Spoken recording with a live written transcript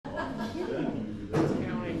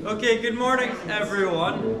Okay, good morning,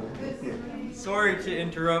 everyone. Sorry to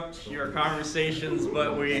interrupt your conversations,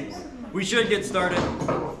 but we should get started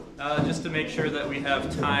just to make sure that we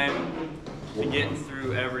have time to get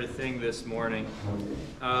through everything this morning.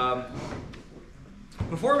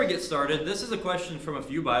 Before we get started, this is a question from a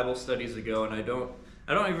few Bible studies ago, and I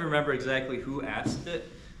don't even remember exactly who asked it,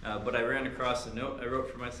 but I ran across a note I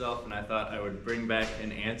wrote for myself, and I thought I would bring back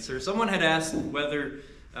an answer. Someone had asked whether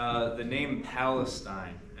the name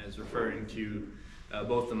Palestine, as referring to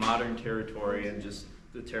both the modern territory and just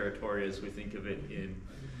the territory as we think of it in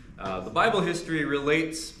the Bible history,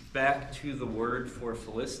 relates back to the word for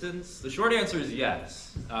Philistines. The short answer is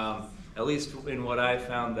yes. At least in what I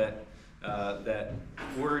found, that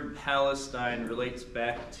word Palestine relates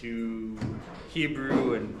back to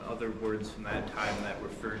Hebrew and other words from that time that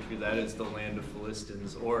refer to that as the land of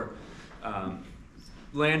Philistines, or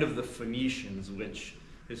land of the Phoenicians, which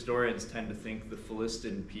historians tend to think the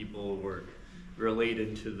Philistine people were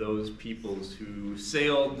related to those peoples who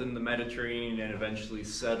sailed in the Mediterranean and eventually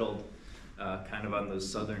settled kind of on those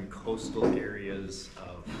southern coastal areas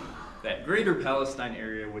of that greater Palestine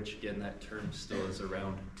area, which again, that term still is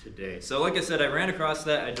around today. So like I said, I ran across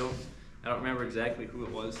that. I don't remember exactly who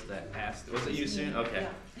it was that asked. Was it you, Sue? Okay.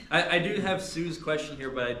 I do have Sue's question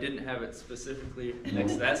here, but I didn't have it specifically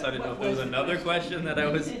next to that, so I didn't know if there was another question that I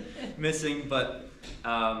was missing. But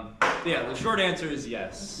yeah, the short answer is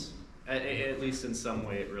yes. At least in some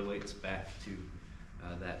way, it relates back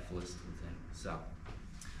to that Philistine thing. So,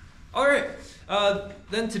 all right.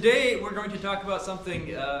 Then today we're going to talk about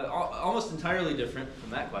something almost entirely different from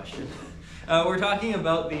that question. We're talking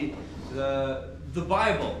about the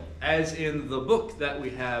Bible, as in the book that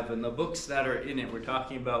we have and the books that are in it. We're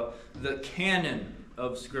talking about the canon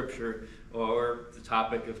of Scripture, or the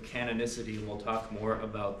topic of canonicity, and we'll talk more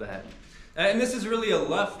about that. And this is really a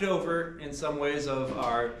leftover, in some ways, of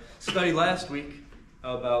our study last week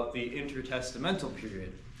about the intertestamental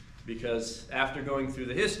period. Because after going through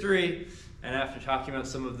the history, and after talking about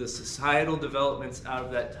some of the societal developments out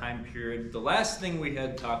of that time period, the last thing we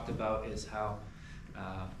had talked about is how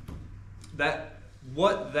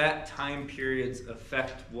what that time period's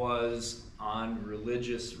effect was on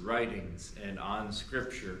religious writings and on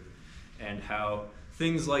Scripture, and how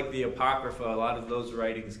things like the Apocrypha, a lot of those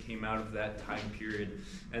writings came out of that time period.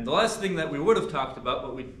 And the last thing that we would have talked about,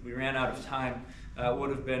 but we ran out of time,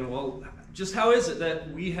 would have been, well, just how is it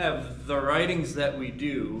that we have the writings that we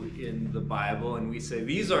do in the Bible, and we say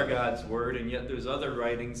these are God's Word, and yet there's other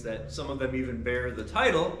writings that some of them even bear the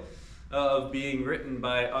title of being written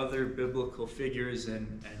by other biblical figures,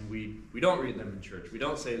 and we don't read them in church. We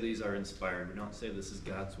don't say these are inspired. We don't say this is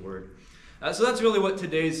God's Word. So that's really what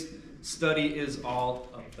today's study is all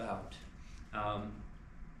about.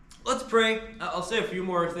 Let's pray. I'll say a few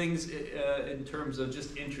more things in terms of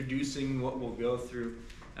just introducing what we'll go through,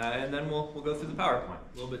 and then we'll go through the PowerPoint.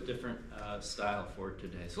 A little bit different style for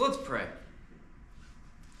today. So let's pray.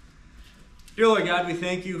 Dear Lord God, we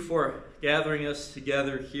thank you for gathering us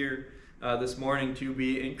together here this morning to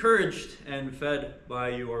be encouraged and fed by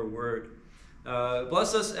your word.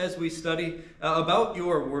 Bless us as we study about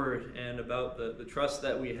your word and about the trust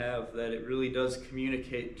that we have that it really does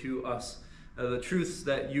communicate to us the truths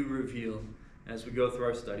that you reveal as we go through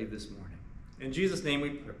our study this morning. In Jesus' name we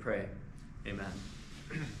pray. Amen.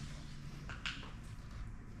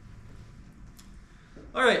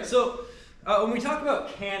 All right, so when we talk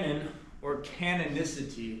about canon or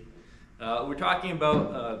canonicity, we're talking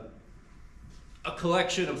about a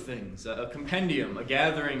collection of things, a compendium, a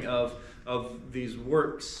gathering of these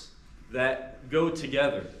works that go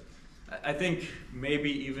together. I think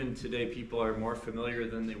maybe even today people are more familiar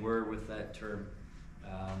than they were with that term,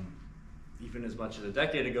 even as much as a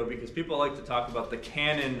decade ago, because people like to talk about the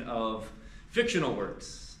canon of fictional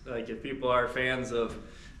works. Like if people are fans of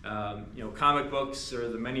comic books, or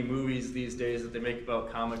the many movies these days that they make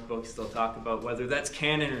about comic books, they'll talk about whether that's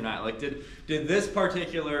canon or not. Like did this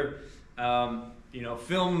particular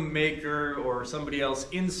filmmaker or somebody else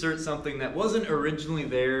insert something that wasn't originally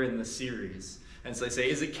there in the series? And so they say,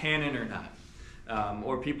 is it canon or not?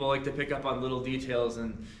 Or people like to pick up on little details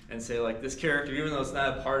and say, like, this character, even though it's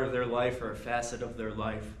not a part of their life or a facet of their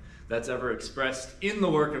life that's ever expressed in the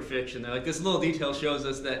work of fiction, they're like, this little detail shows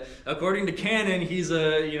us that according to canon, he's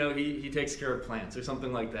he takes care of plants or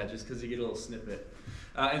something like that, just because you get a little snippet.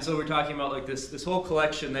 And so we're talking about like this whole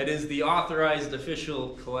collection that is the authorized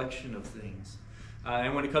official collection of things.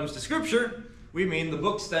 And when it comes to Scripture, we mean the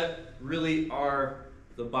books that really are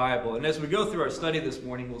the Bible. And as we go through our study this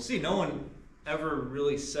morning, we'll see no one ever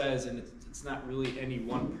really says, and it's not really any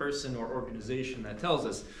one person or organization that tells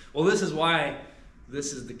us, well, this is why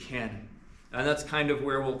this is the canon. And that's kind of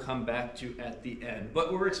where we'll come back to at the end.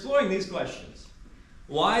 But we're exploring these questions.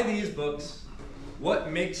 Why these books?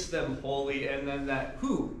 What makes them holy? And then that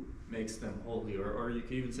who makes them holy? Or you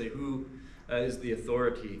could even say who is the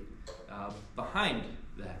authority behind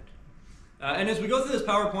that. And as we go through this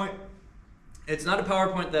PowerPoint, it's not a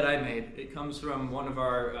PowerPoint that I made. It comes from one of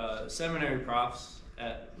our seminary profs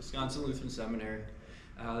at Wisconsin Lutheran Seminary.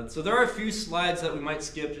 So there are a few slides that we might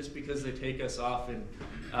skip just because they take us off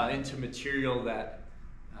into material that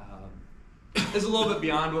is a little bit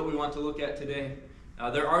beyond what we want to look at today.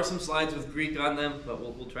 There are some slides with Greek on them, but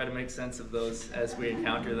we'll try to make sense of those as we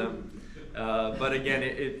encounter them. But again,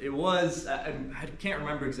 it was, I can't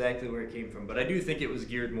remember exactly where it came from, but I do think it was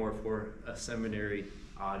geared more for a seminary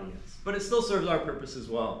audience. But it still serves our purpose as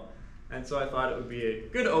well. And so I thought it would be a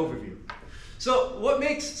good overview. So what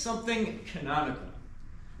makes something canonical?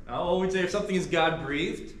 Well, we'd say if something is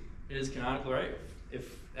God-breathed, it is canonical, right?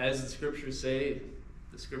 If, as the scriptures say,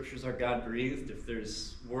 the scriptures are God-breathed, if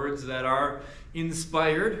there's words that are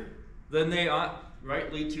inspired, then they ought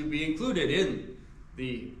rightly to be included in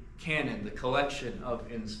the canon, the collection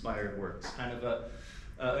of inspired works. Kind of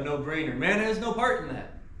a no-brainer. Man has no part in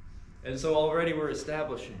that. And so already we're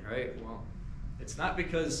establishing, right? Well, it's not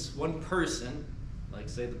because one person, like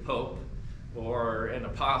say the Pope, or an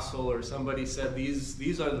apostle or somebody said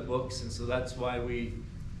these are the books, and so that's why we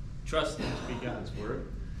trust them to be God's word.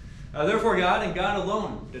 Therefore, God and God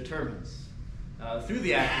alone determines through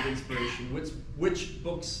the act of inspiration which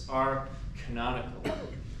books are canonical.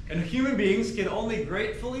 And human beings can only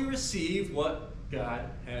gratefully receive what God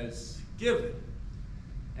has given.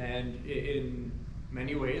 And in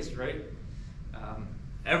many ways, right,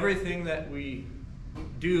 everything that we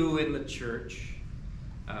do in the church,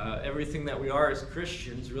 everything that we are as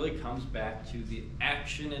Christians really comes back to the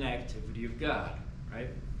action and activity of God, right?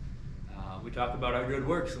 We talk about our good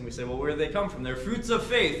works and we say, well, where do they come from? They're fruits of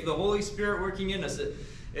faith, the Holy Spirit working in us.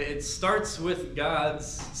 It starts with God's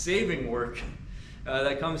saving work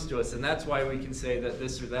that comes to us, and that's why we can say that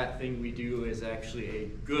this or that thing we do is actually a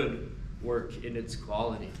good work in its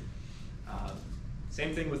quality.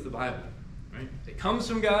 Same thing with the Bible, right? It comes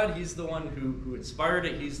from God. He's the one who inspired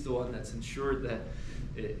it. He's the one that's ensured that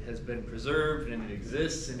it has been preserved and it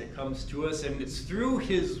exists and it comes to us, and it's through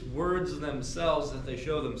his words themselves that they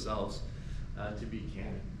show themselves to be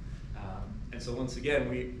canon. And so once again,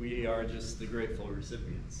 we are just the grateful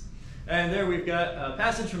recipients. And there we've got a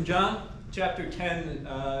passage from John chapter 10.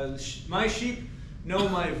 My sheep know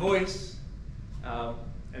my voice, and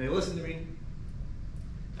they listen to me,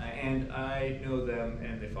 and I know them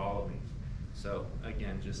and they follow me. So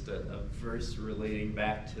again, just a verse relating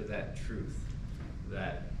back to that truth,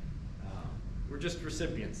 that we're just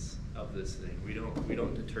recipients of this thing. We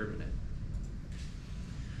don't determine it.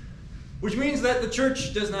 Which means that the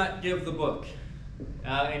church does not give the book.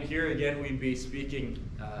 And here again we'd be speaking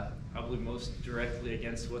probably most directly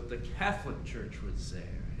against what the Catholic Church would say.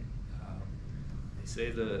 Right? They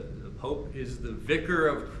say the Pope is the vicar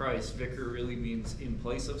of Christ. Vicar really means in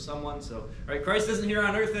place of someone. So, right, Christ isn't here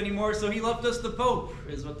on earth anymore, so he left us the Pope,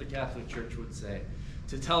 is what the Catholic Church would say,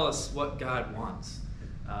 to tell us what God wants.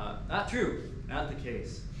 Not true, not the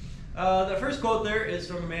case. The first quote there is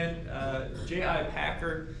from a man, J.I.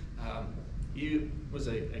 Packer. He was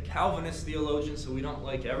a Calvinist theologian, so we don't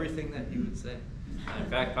like everything that he would say. In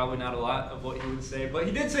fact, probably not a lot of what he would say. But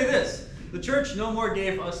he did say this: the church no more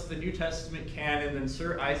gave us the New Testament canon than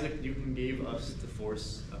Sir Isaac Newton gave us the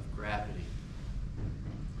force of gravity.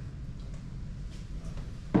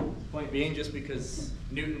 Point being, just because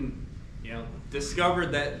Newton,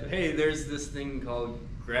 discovered that, hey, there's this thing called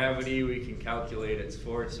gravity, we can calculate its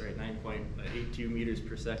force, right, 9.82 meters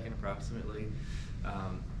per second approximately.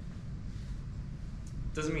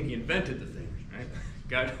 Doesn't mean he invented the thing, right?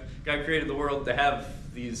 God created the world to have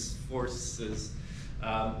these forces.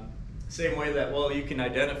 Same way that, well, you can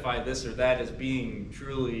identify this or that as being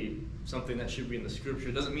truly something that should be in the scripture.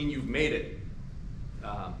 It doesn't mean you've made it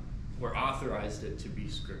or authorized it to be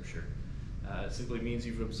scripture. It simply means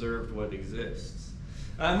you've observed what exists.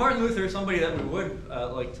 Martin Luther, somebody that we would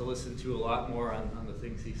like to listen to a lot more on the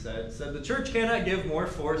things he said the church cannot give more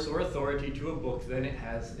force or authority to a book than it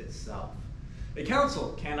has itself. A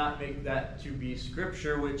council cannot make that to be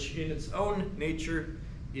scripture, which in its own nature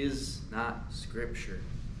is not scripture.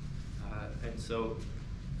 And so,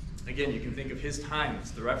 again, you can think of his time.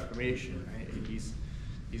 It's the Reformation, right?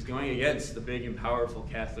 He's going against the big and powerful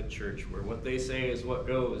Catholic Church, where what they say is what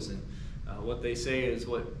goes, and what they say is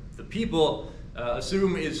what the people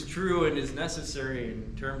assume is true and is necessary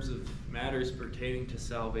in terms of matters pertaining to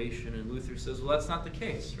salvation. And Luther says, well, that's not the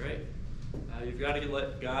case, right? You've got to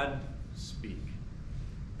let God speak.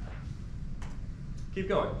 keep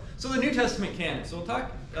going. So the New Testament canon. So we'll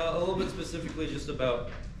talk a little bit specifically just about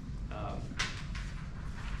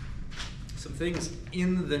some things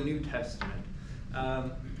in the New Testament.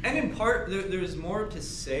 And in part, there's more to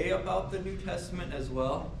say about the New Testament as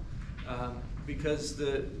well, because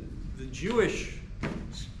the Jewish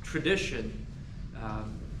tradition,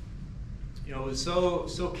 was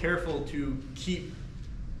so careful to keep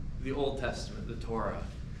the Old Testament, the Torah,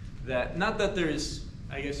 that not that there's,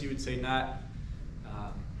 I guess you would say, not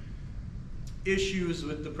issues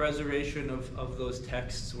with the preservation of those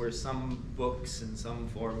texts, where some books and some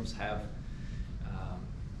forms have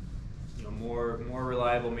more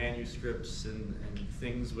reliable manuscripts and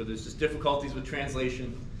things where there's just difficulties with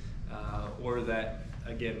translation, or that,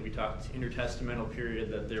 again, we talked intertestamental period,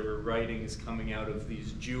 that there were writings coming out of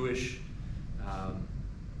these Jewish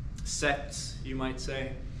sects, you might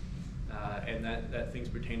say, and that things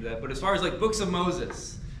pertain to that. But as far as like books of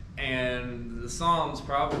Moses and the Psalms,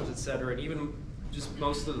 Proverbs, etc., and even just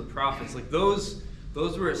most of the prophets, like those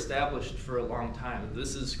were established for a long time.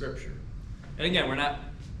 This is Scripture. And again, we're not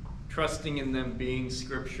trusting in them being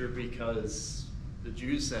Scripture because the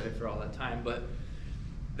Jews said it for all that time, but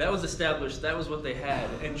that was established, that was what they had,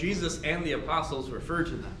 and Jesus and the apostles referred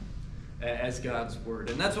to them as God's Word.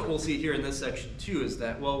 And that's what we'll see here in this section too, is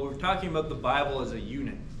that, well, we're talking about the Bible as a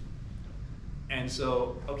unit. And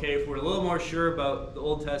so, okay, if we're a little more sure about the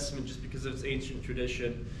Old Testament just because of its ancient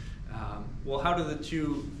tradition, well, how do the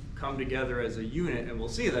two come together as a unit? And we'll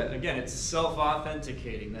see that, again, it's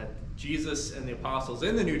self-authenticating, that Jesus and the apostles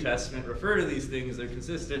in the New Testament refer to these things, they're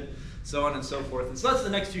consistent, so on and so forth. And so that's the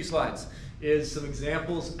next few slides, is some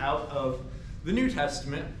examples out of the New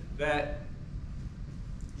Testament that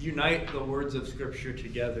unite the words of Scripture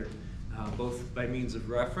together, both by means of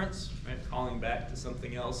reference, right, calling back to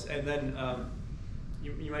something else, and then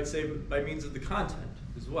you might say by means of the content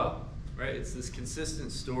as well, right? It's this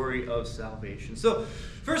consistent story of salvation. So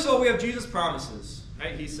first of all, we have Jesus' promises,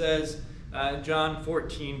 right? He says, John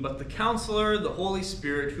 14, "But the Counselor, the Holy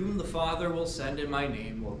Spirit, whom the Father will send in my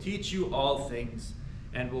name, will teach you all things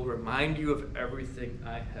and will remind you of everything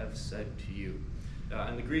I have said to you."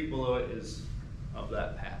 And the Greek below it is of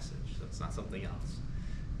that passage, so it's not something else.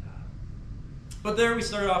 But there we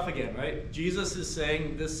start off again, right? Jesus is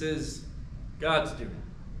saying this is God's doing.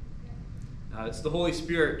 It's the Holy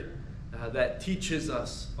Spirit that teaches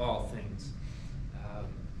us all things,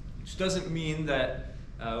 which doesn't mean that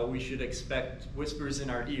we should expect whispers in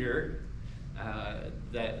our ear,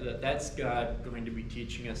 that's God going to be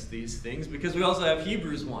teaching us these things, because we also have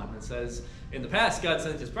Hebrews 1 that says, in the past God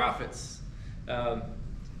sent his prophets.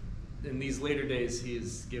 In these later days he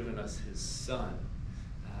has given us his Son.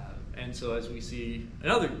 And so as we see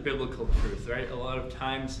another biblical truth, right, a lot of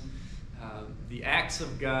times the acts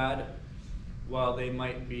of God, while they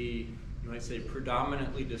might be, you might say,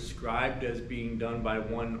 predominantly described as being done by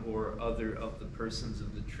one or other of the persons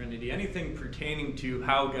of the Trinity, anything pertaining to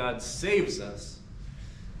how God saves us,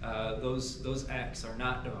 those acts are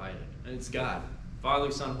not divided. And it's God,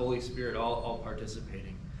 Father, Son, Holy Spirit, all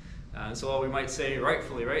participating. And so while we might say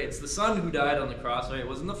rightfully, right, it's the Son who died on the cross, right? It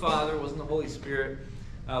wasn't the Father, it wasn't the Holy Spirit.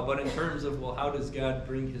 But in terms of, well, how does God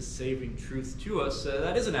bring his saving truth to us?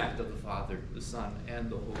 That is an act of the Father, the Son, and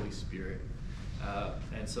the Holy Spirit.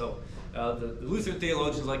 And so the Lutheran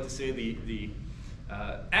theologians like to say the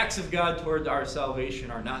acts of God toward our salvation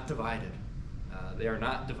are not divided. They are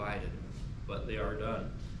not divided, but they are done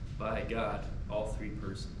by God, all three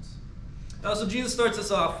persons. So Jesus starts us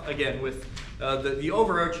off again with the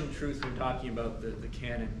overarching truth when talking about the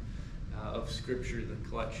canon of Scripture, the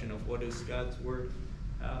collection of what is God's Word.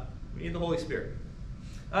 We need the Holy Spirit.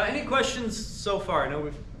 Any questions so far? I know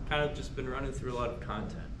we've kind of just been running through a lot of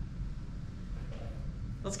content.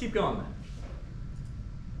 Let's keep going then.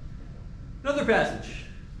 Another passage,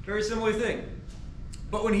 very similar thing.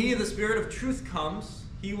 "But when he, the Spirit of truth, comes,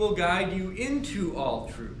 he will guide you into all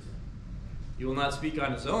truth. He will not speak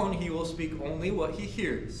on his own, he will speak only what he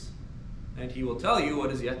hears, and he will tell you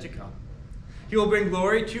what is yet to come. He will bring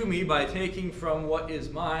glory to me by taking from what is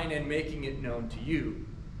mine and making it known to you.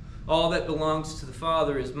 All that belongs to the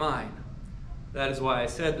Father is mine. That is why I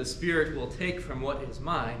said the Spirit will take from what is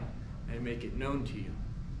mine and make it known to you."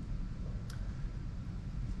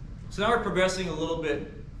 So now we're progressing a little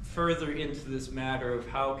bit further into this matter of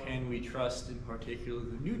how can we trust in particular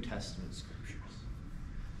the New Testament Scriptures.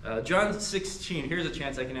 John 16, here's a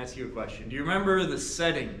chance I can ask you a question. Do you remember the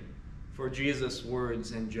setting for Jesus'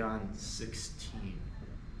 words in John 16?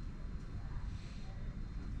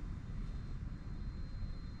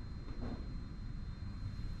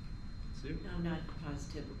 Sue? I'm not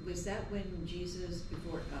positive. Was that when Jesus,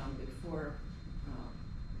 before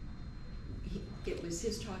it was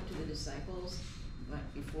his talk to the disciples,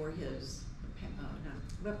 but before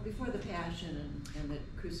before the Passion and the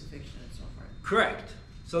crucifixion and so forth. Correct.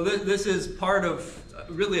 So this is part of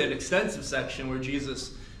really an extensive section where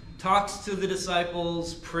Jesus talks to the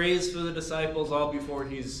disciples, prays for the disciples, all before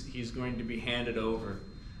he's going to be handed over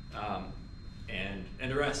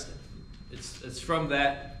and arrested. It's from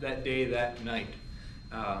that day, that night,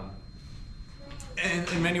 and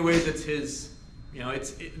in many ways it's his.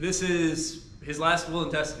 This is his last will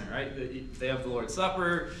and testament, right? They have the Lord's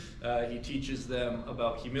Supper. He teaches them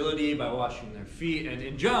about humility by washing their feet, and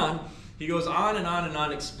in John, he goes on and on and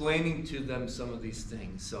on explaining to them some of these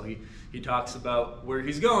things. So he talks about where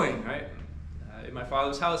he's going, right? In my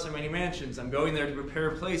Father's house are many mansions. I'm going there to prepare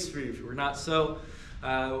a place for you. If it were not so,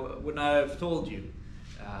 would not have told you.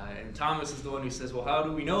 And Thomas is the one who says, well, how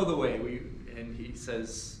do we know the way? And he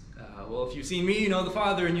says, well, if you've seen me, you know the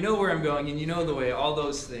Father, and you know where I'm going, and you know the way, all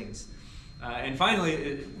those things. And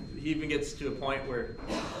finally, he even gets to a point where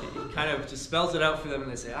he kind of just spells it out for them,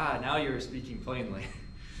 and they say, now you're speaking plainly.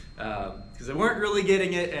 Because they weren't really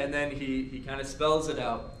getting it, and then he kind of spells it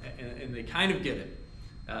out, and they kind of get it,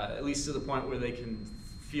 at least to the point where they can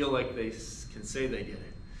feel like they can say they get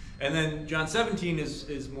it. And then John 17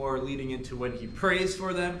 is more leading into when he prays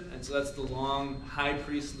for them, and so that's the long high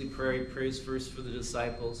priestly prayer. He prays first for the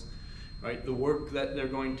disciples, right? The work that they're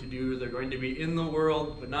going to do, they're going to be in the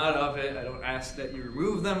world, but not of it. I don't ask that you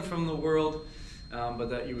remove them from the world,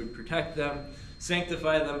 but that you would protect them,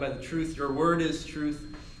 sanctify them by the truth. Your word is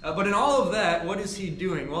truth. But in all of that, what is he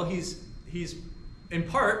doing? Well, he's in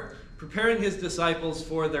part preparing his disciples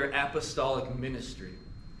for their apostolic ministry.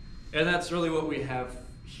 And that's really what we have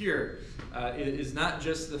here. It is not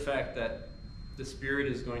just the fact that the Spirit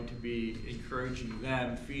is going to be encouraging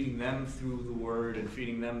them, feeding them through the Word, and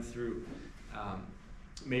feeding them through,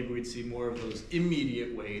 maybe we'd see more of those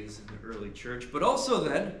immediate ways in the early church, but also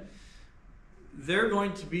then, they're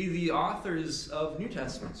going to be the authors of New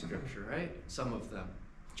Testament Scripture, right? Some of them.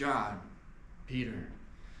 John, Peter,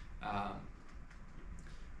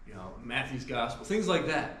 Matthew's Gospel, things like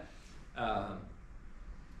that.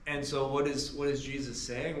 And so what is Jesus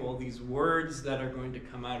saying? Well, these words that are going to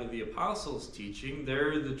come out of the apostles' teaching,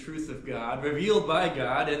 they're the truth of God, revealed by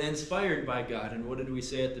God and inspired by God. And what did we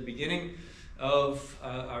say at the beginning of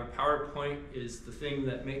our PowerPoint is the thing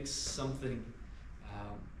that makes something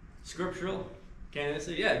scriptural? Can I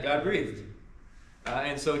say, yeah, God breathed.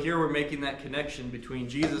 And so here we're making that connection between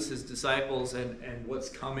Jesus, his disciples, and what's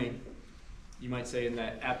coming, you might say, in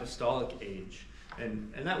that apostolic age.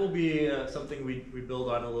 And that will be something we build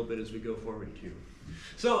on a little bit as we go forward too.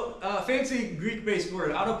 So, fancy Greek-based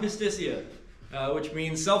word, autopistesia, which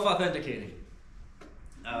means self-authenticating.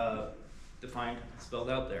 Defined,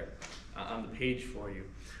 spelled out there on the page for you.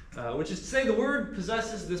 Which is to say the word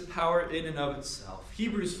possesses this power in and of itself.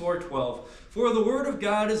 Hebrews 4:12, for the word of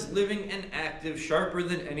God is living and active, sharper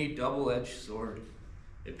than any double-edged sword.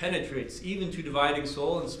 It penetrates even to dividing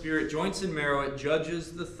soul and spirit, joints and marrow. It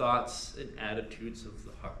judges the thoughts and attitudes of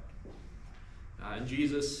the heart. And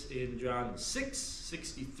Jesus in John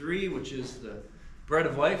 6:63, which is the bread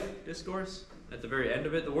of life discourse, at the very end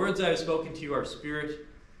of it, the words I have spoken to you are spirit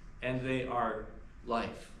and they are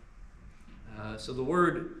life. So the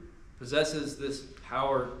word possesses this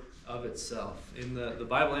power of itself. In the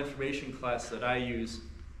Bible information class that I use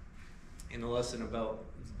in the lesson about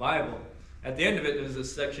the Bible, at the end of it, there's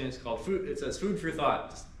this section, it's called food. It says food for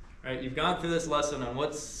thought. Right? You've gone through this lesson on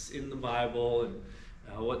what's in the Bible and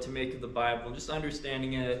what to make of the Bible, and just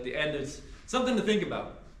understanding it. At the end, it's something to think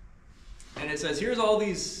about. And it says, here's all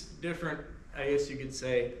these different, I guess you could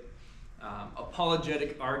say,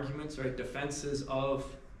 apologetic arguments, right? Defenses of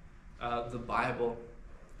the Bible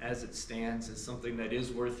as it stands as something that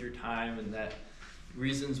is worth your time, and that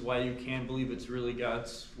reasons why you can believe it's really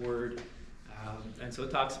God's Word. And so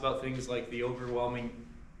it talks about things like the overwhelming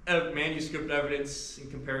manuscript evidence in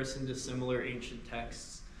comparison to similar ancient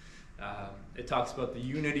texts. It talks about the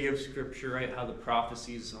unity of Scripture, right? How the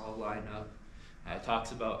prophecies all line up. It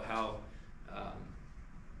talks about how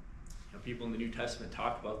people in the New Testament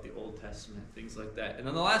talk about the Old Testament, things like that. And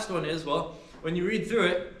then the last one is, well, when you read through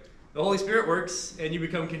it, the Holy Spirit works and you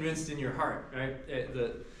become convinced in your heart, right?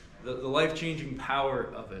 The life-changing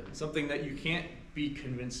power of it. Something that you can't be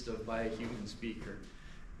convinced of by a human speaker.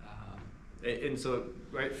 And so,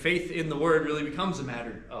 right, faith in the Word really becomes a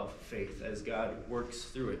matter of faith as God works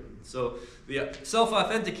through it. So the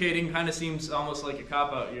self-authenticating kind of seems almost like a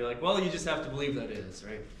cop-out. You're like, well, you just have to believe that is,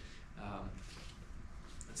 right?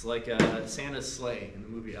 It's like Santa's sleigh in the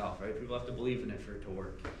movie Elf, right? People have to believe in it for it to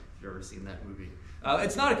work, if you've ever seen that movie.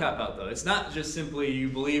 It's not a cop-out, though. It's not just simply you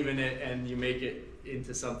believe in it and you make it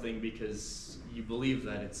into something because you believe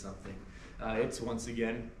that it's something. It's once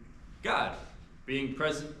again God being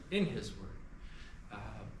present in his word.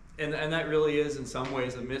 And that really is in some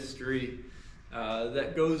ways a mystery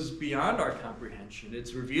that goes beyond our comprehension.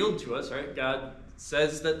 It's revealed to us, right? God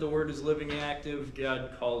says that the word is living and active.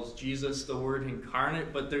 God calls Jesus the word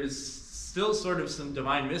incarnate, but there's still sort of some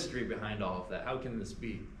divine mystery behind all of that. How can this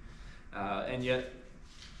be? And yet,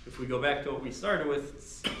 if we go back to what we started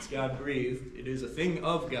with, it's God breathed. It is a thing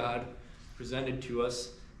of God presented to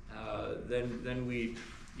us. Then we,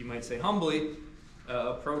 you might say humbly,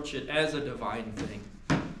 approach it as a divine thing,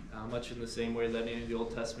 much in the same way that any of the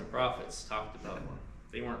Old Testament prophets talked about.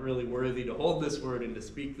 They weren't really worthy to hold this word and to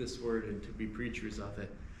speak this word and to be preachers of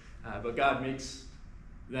it. But God makes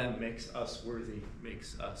us worthy,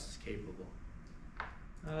 makes us capable.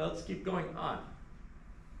 Let's keep going on.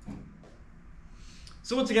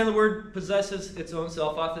 So once again, the word possesses its own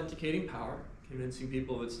self-authenticating power, convincing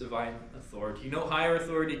people of its divine authority. No higher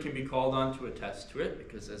authority can be called on to attest to it,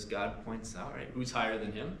 because as God points out, right, who's higher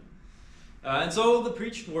than him? And so the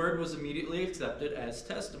preached word was immediately accepted as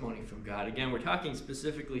testimony from God. Again, we're talking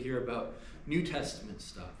specifically here about New Testament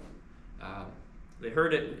stuff. They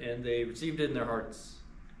heard it and they received it in their hearts.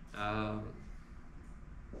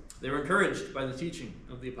 They were encouraged by the teaching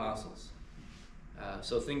of the apostles.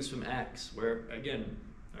 So things from Acts, where again,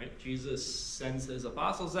 right, Jesus sends his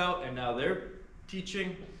apostles out, and now they're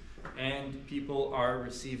teaching, and people are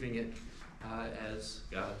receiving it as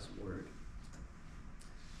God's word.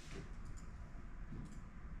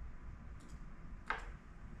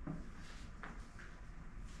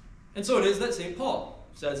 And so it is that St. Paul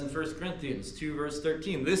says in 1 Corinthians 2, verse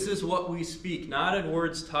 13, "This is what we speak, not in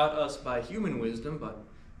words taught us by human wisdom, but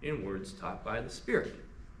in words taught by the Spirit,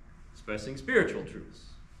 expressing spiritual truths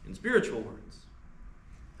in spiritual words."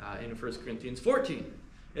 In 1 Corinthians 14,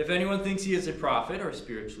 "If anyone thinks he is a prophet or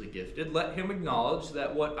spiritually gifted, let him acknowledge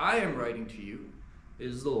that what I am writing to you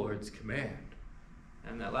is the Lord's command."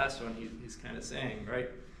 And that last one, he's kind of saying, right?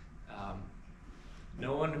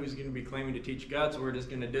 No one who's going to be claiming to teach God's word is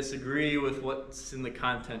going to disagree with what's in the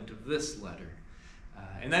content of this letter.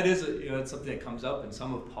 And that is that's something that comes up in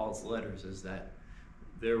some of Paul's letters, is that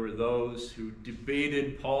there were those who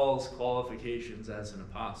debated Paul's qualifications as an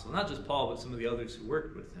apostle. Not just Paul, but some of the others who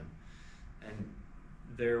worked with him. And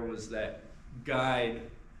there was that guide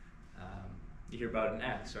you hear about in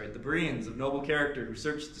Acts, right? The Bereans of noble character who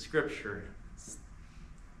searched the scripture.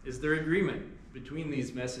 Is there agreement between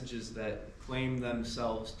these messages that claim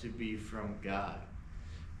themselves to be from God?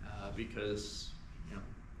 Because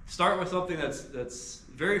start with something that's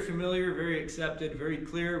very familiar, very accepted, very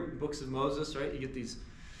clear. Books of Moses, right? You get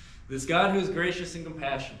this God who is gracious and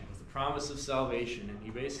compassionate with the promise of salvation, and he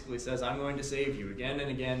basically says, "I'm going to save you," again and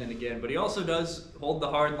again and again. But he also does hold the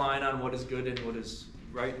hard line on what is good and what is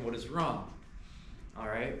right and what is wrong. All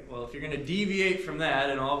right? Well, if you're going to deviate from that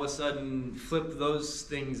and all of a sudden flip those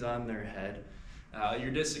things on their head,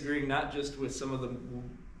 you're disagreeing not just with some of the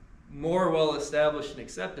more well-established and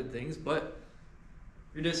accepted things, but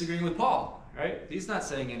you're disagreeing with Paul, right? He's not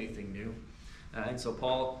saying anything new. And so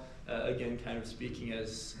Paul, again, kind of speaking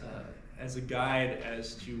as a guide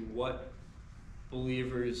as to what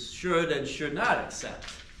believers should and should not accept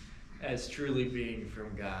as truly being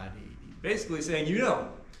from God. He basically saying, you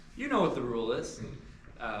know what the rule is.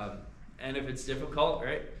 And if it's difficult,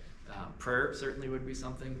 right? Prayer certainly would be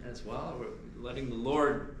something as well. Letting the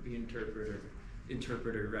Lord be interpreter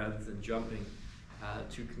rather than jumping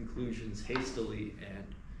to conclusions hastily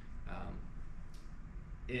and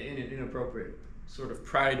in an inappropriate, sort of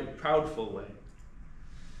proudful way.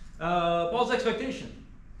 Paul's expectation.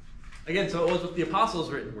 Again, so it was with the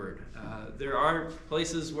apostles' written word. There are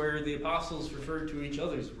places where the apostles refer to each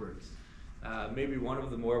other's words. Maybe one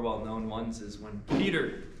of the more well-known ones is when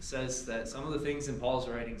Peter says that some of the things in Paul's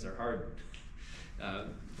writings are hard,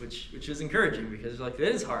 which is encouraging, because it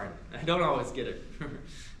is hard. I don't always get it,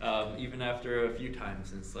 even after a few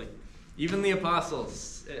times. And it's like, even the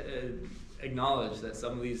apostles acknowledge that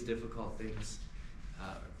some of these difficult things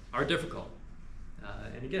are difficult.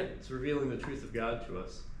 And again, it's revealing the truth of God to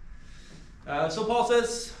us. So Paul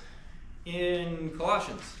says in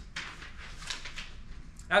Colossians,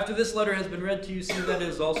 "After this letter has been read to you, see that it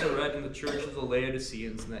is also read in the church of the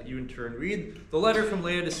Laodiceans, and that you in turn read the letter from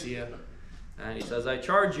Laodicea." And he says, "I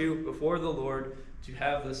charge you before the Lord to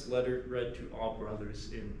have this letter read to all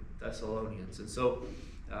brothers in Thessalonians." And so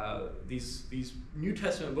these New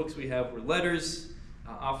Testament books we have were letters.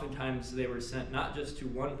 Oftentimes they were sent not just to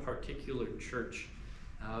one particular church,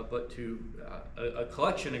 but to a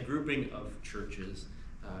collection, a grouping of churches.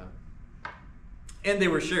 And they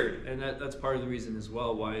were shared, and that's part of the reason as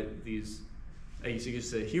well why these you could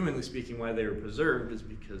say, humanly speaking, why they were preserved is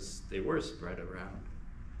because they were spread around.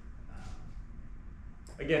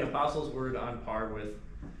 Again, apostles' word on par with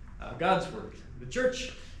God's word. The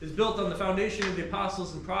church is built on the foundation of the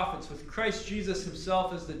apostles and prophets, with Christ Jesus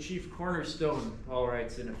himself as the chief cornerstone, Paul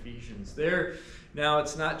writes in Ephesians. There, now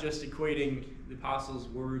it's not just equating the apostles'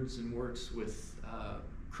 words and works with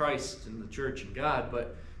Christ and the church and God,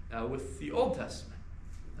 but with the Old Testament.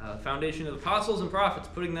 Foundation of the apostles and prophets,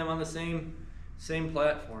 putting them on the same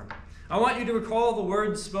platform. I want you to recall the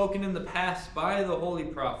words spoken in the past by the holy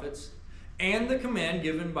prophets and the command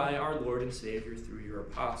given by our Lord and Savior through your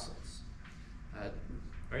apostles.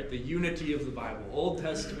 Right, the unity of the Bible, Old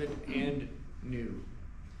Testament and New.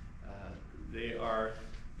 They are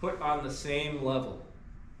put on the same level.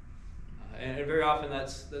 And very often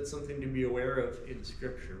that's something to be aware of in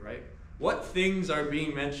Scripture, right? What things are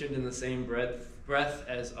being mentioned in the same breath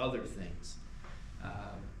as other things?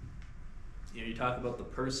 You talk about the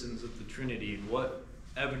persons of the Trinity, and what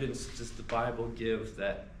evidence does the Bible give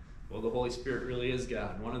that, well, the Holy Spirit really is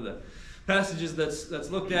God? One of the passages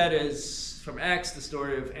that's looked at is from Acts, the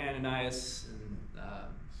story of Ananias and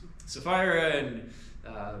Sapphira, and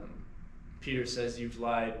Peter says, you've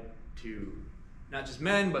lied to not just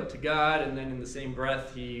men, but to God, and then in the same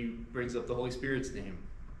breath, he brings up the Holy Spirit's name,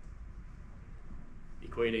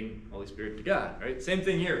 equating Holy Spirit to God, right? Same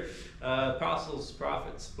thing here. Apostles,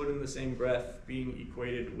 prophets, put in the same breath, being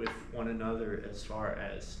equated with one another as far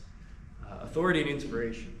as authority and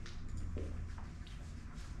inspiration.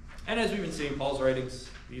 And as we've been seeing, Paul's writings,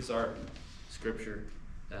 these are Scripture.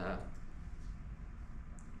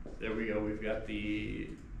 There we go. We've got the...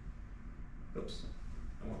 Oops.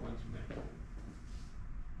 I want one from there.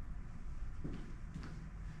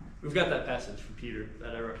 We've got that passage from Peter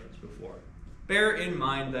that I referenced before. Bear in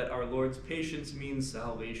mind that our Lord's patience means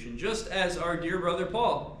salvation, just as our dear brother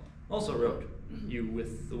Paul also wrote you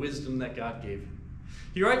with the wisdom that God gave him.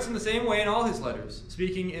 He writes in the same way in all his letters,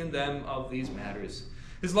 speaking in them of these matters.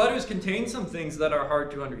 His letters contain some things that are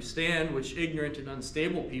hard to understand, which ignorant and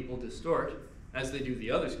unstable people distort, as they do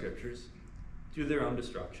the other scriptures, to their own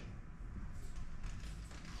destruction.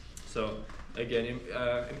 So, again,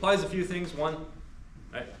 implies a few things. One,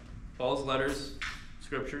 right, Paul's letters,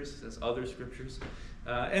 scriptures, as other scriptures.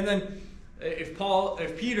 And then, if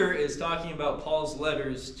Peter is talking about Paul's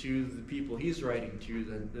letters to the people he's writing to,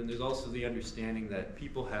 then there's also the understanding that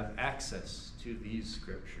people have access to these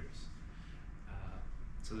scriptures.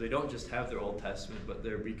 So they don't just have their Old Testament, but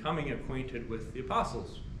they're becoming acquainted with the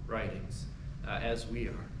apostles' writings, as we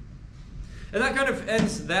are. And that kind of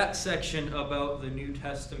ends that section about the New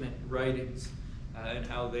Testament writings and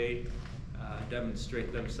how they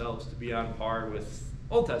demonstrate themselves to be on par with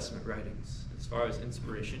Old Testament writings as far as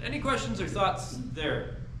inspiration. Any questions or thoughts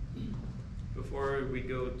there before we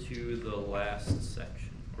go to the last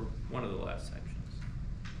section, or one of the last sections?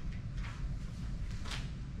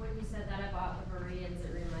 When you said that about the Bereans, it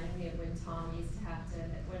reminded me of when Tom used to have to,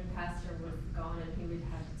 when Pastor was gone and he would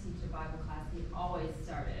have to teach a Bible class, he always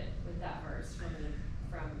started with that verse from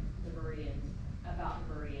the Bereans, about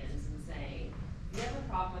the Bereans, and saying, if you have a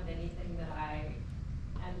problem with anything that I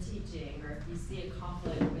am teaching, or if you see a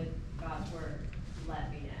conflict with God's word, let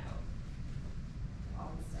me know.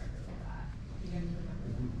 Always started with that. You guys remember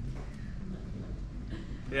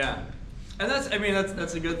that? Yeah. And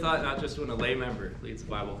that's a good thought, not just when a lay member leads a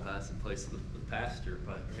Bible class in place of the pastor,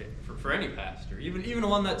 but right, for any pastor, even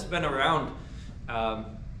one that's been around.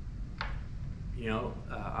 On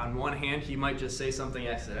one hand, he might just say something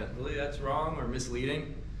accidentally that's wrong or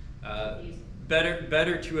misleading.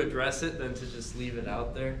 Better to address it than to just leave it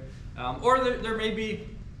out there. Or there may be,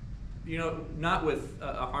 not with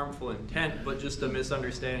a harmful intent, but just a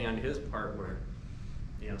misunderstanding on his part where,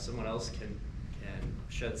 someone else can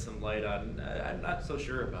shed some light on. I'm not so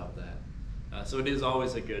sure about that. So it is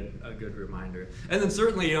always a good reminder. And then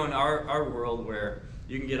certainly, in our world where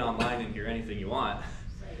you can get online and hear anything you want,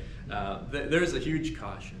 there's a huge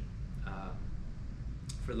caution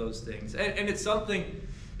for those things. And it's something,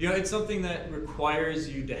 it's something that requires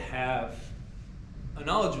you to have a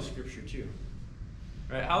knowledge of Scripture too.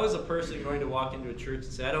 Right? How is a person going to walk into a church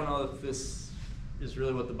and say, I don't know if this is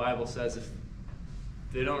really what the Bible says, if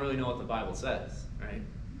they don't really know what the Bible says, right?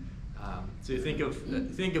 So you think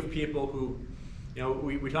of people who,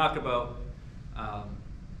 we talk about,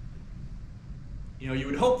 you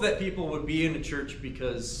would hope that people would be in a church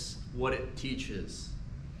because what it teaches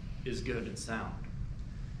is good and sound.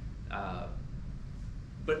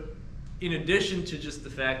 But in addition to just the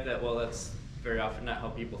fact that, well, that's very often not how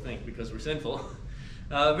people think because we're sinful,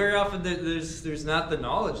 very often there's not the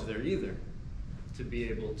knowledge there either to be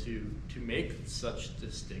able to make such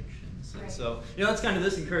distinctions. things. And Right. so, that's kind of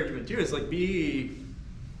this encouragement too. It's like be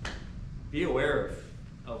aware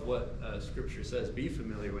of what Scripture says. Be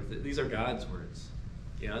familiar with it. These are God's words.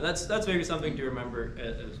 That's maybe something to remember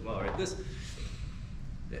as well, right?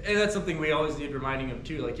 And that's something we always need reminding of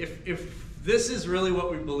too. Like if this is really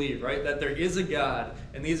what we believe, right? That there is a God,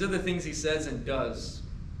 and these are the things He says and does.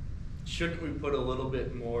 Shouldn't we put a little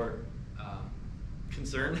bit more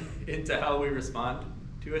concern into how we respond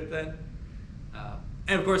to it then?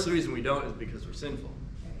 And of course, the reason we don't is because we're sinful.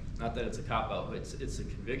 Not that it's a cop-out, but it's a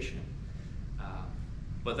conviction.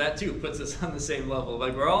 But that too puts us on the same level.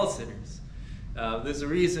 Like, we're all sinners. There's a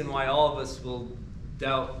reason why all of us will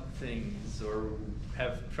doubt things or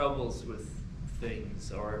have troubles with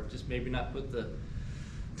things, or just maybe not put the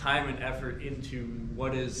time and effort into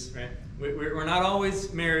what is, right? We're not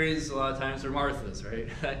always Marys, a lot of times we're Marthas, right?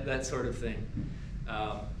 that sort of thing.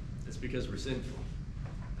 It's because we're sinful.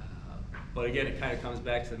 But again, it kind of comes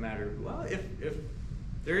back to the matter of, well, if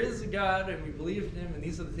there is a God and we believe in Him and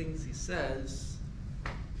these are the things He says,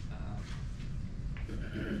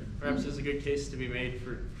 perhaps there's a good case to be made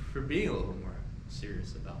for being a little more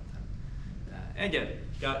serious about them. And again,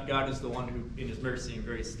 God is the one who, in His mercy and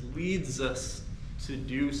grace, leads us to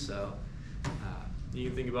do so. You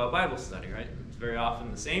can think about Bible study, right? It's very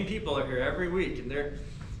often the same people are here every week, and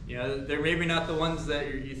they're maybe not the ones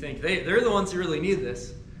that you think they're the ones who really need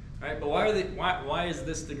this, right? But why is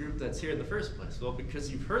this the group that's here in the first place? Well, because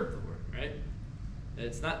you've heard the word, right?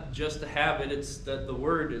 It's not just a habit, it's that the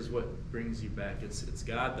word is what brings you back. It's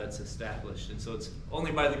God that's established. And so it's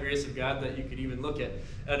only by the grace of God that you could even look at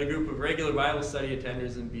a group of regular Bible study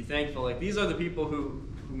attenders and be thankful. Like, these are the people who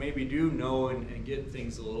maybe do know and get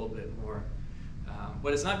things a little bit more.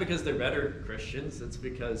 But it's not because they're better Christians, it's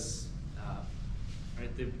because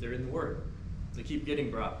they're in the Word. They keep getting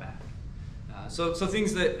brought back. So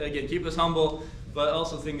things that, again, keep us humble, but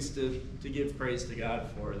also things to give praise to God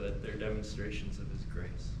for, that they're demonstrations of His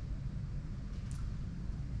grace.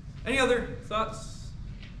 Any other thoughts?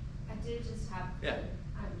 I did just have. Yeah.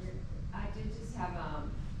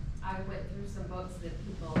 I went through some books that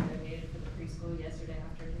people donated for the preschool yesterday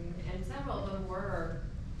afternoon, and several of them were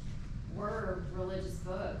religious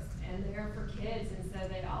books, and they're for kids, and so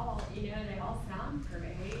they all sound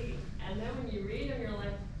great. And then when you read them, you're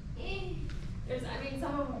like,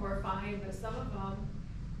 some of them were fine, but some of them,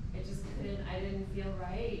 I didn't feel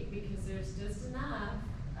right, because there's just enough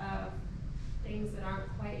of things that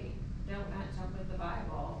don't match up with the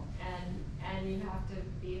Bible, and you have to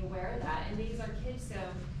be aware of that. And these are kids, so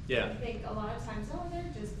Yeah. I think a lot of times,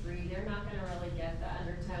 they're just 3, they're not going to really get the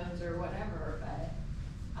undertones or whatever, but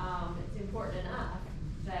it's important enough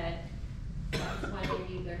that that's when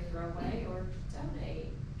you either throw away or donate,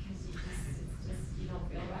 because you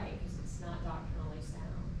don't feel right, because it's not doctrinally sound.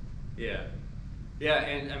 Yeah. Yeah,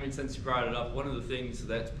 and I mean, since you brought it up, one of the things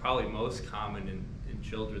that's probably most common in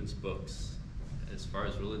children's books, as far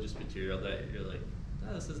as religious material, that you're like,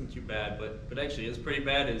 this isn't too bad, but actually is pretty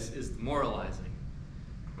bad, is the moralizing.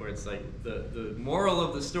 Where it's like, the moral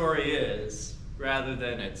of the story is, rather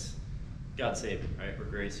than it's God saving, right, or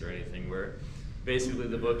grace or anything, where basically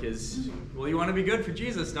the book is, well, you want to be good for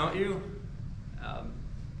Jesus, don't you?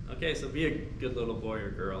 Okay, so be a good little boy or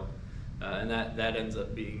girl. And that ends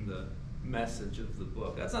up being the message of the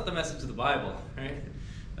book. That's not the message of the Bible, right?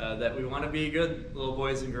 That we want to be good little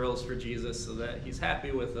boys and girls for Jesus so that He's happy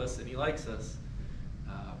with us and He likes us.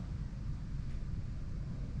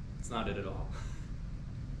 It's not it at all.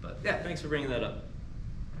 But yeah, thanks for bringing that up.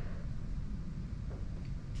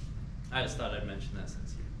 I just thought I'd mention that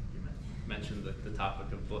since you mentioned the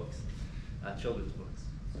topic of books, children's books.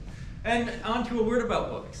 And on to a word about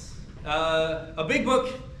books. A big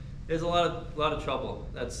book is a lot of trouble.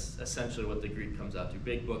 That's essentially what the Greek comes out to.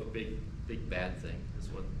 Big book, big bad thing is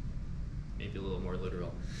what, maybe a little more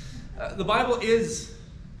literal. The Bible is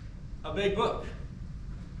a big book.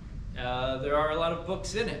 There are a lot of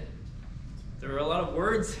books in it. There are a lot of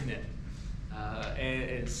words in it. And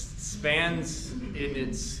it spans, in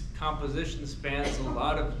its composition, spans a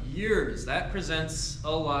lot of years. That presents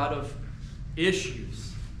a lot of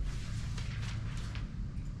issues.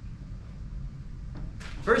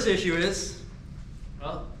 First issue is,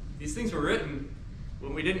 well, these things were written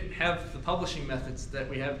when we didn't have the publishing methods that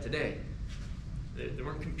we have today. There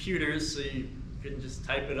weren't computers, so you couldn't just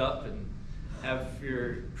type it up and have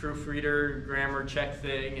your proofreader grammar check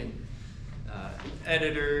thing and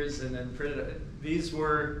editors and then print it. These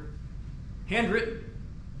were handwritten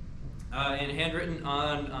and handwritten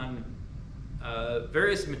on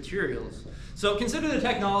various materials. So consider the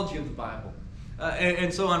technology of the Bible.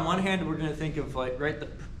 And so on one hand, we're going to think of the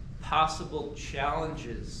possible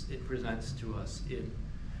challenges it presents to us in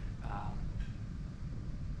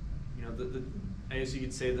I guess you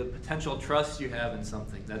could say the potential trust you have in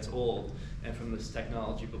something that's old and from this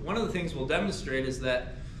technology. But one of the things we'll demonstrate is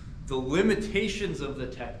that the limitations of the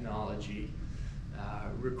technology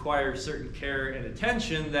require certain care and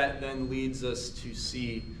attention that then leads us to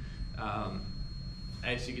see,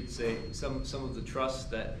 as you could say, some of the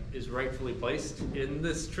trust that is rightfully placed in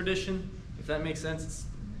this tradition, if that makes sense. It's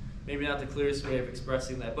maybe not the clearest way of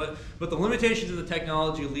expressing that, but the limitations of the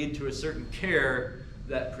technology lead to a certain care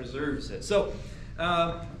that preserves it. So,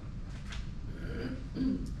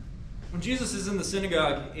 when Jesus is in the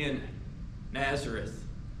synagogue in Nazareth,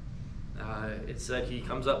 it said he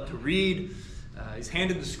comes up to read. He's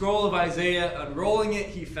handed the scroll of Isaiah. Unrolling it,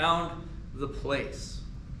 he found the place.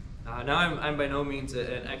 Now, I'm by no means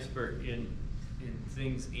an expert in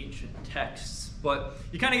things, ancient texts, but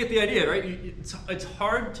you kind of get the idea, right? It's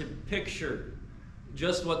hard to picture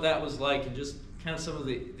just what that was like and just kind of some of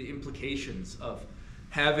the implications of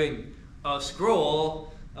having a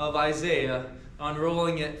scroll of Isaiah,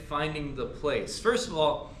 unrolling it, finding the place. First of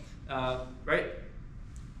all, right,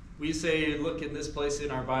 we say, look in this place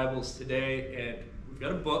in our Bibles today, and we've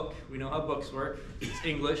got a book. We know how books work. It's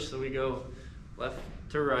English, so we go left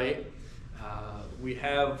to right. We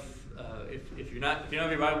have, if you don't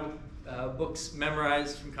have your Bible books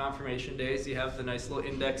memorized from confirmation days, you have the nice little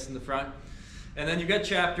index in the front. And then you've got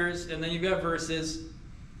chapters, and then you've got verses.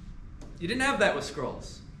 You didn't have that with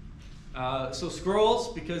scrolls. So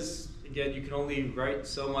scrolls, because again, you can only write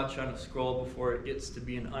so much on a scroll before it gets to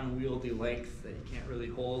be an unwieldy length that you can't really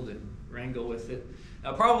hold and wrangle with it.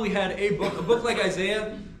 Probably had a book like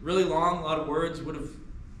Isaiah, really long, a lot of words,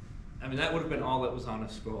 that would have been all that was on a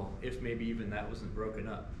scroll, if maybe even that wasn't broken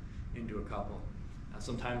up into a couple.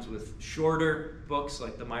 Sometimes with shorter books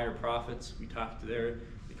like the Minor Prophets, we talked there,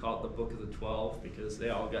 they call it the Book of the 12 because they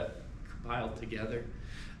all got compiled together.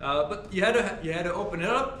 But you had to open it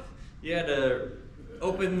up. You had to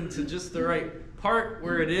open to just the right part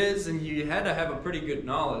where it is, and you had to have a pretty good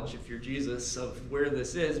knowledge, if you're Jesus, of where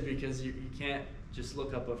this is, because you can't just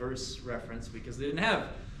look up a verse reference because they didn't have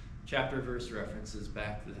chapter verse references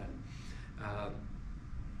back then.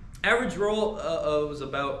 Average roll was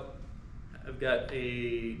about, I've got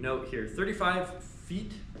a note here, 35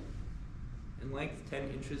 feet in length, 10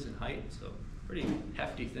 inches in height, so pretty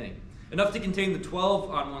hefty thing. Enough to contain the 12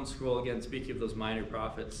 on one scroll, again, speaking of those minor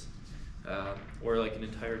prophets, or like an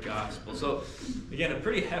entire gospel. So, again, a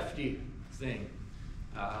pretty hefty thing.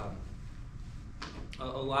 A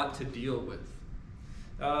lot to deal with.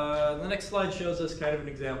 The next slide shows us kind of an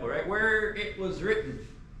example, right? Where it was written.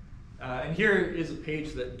 And here is a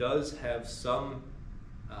page that does have some,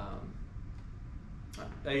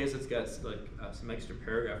 I guess it's got like some extra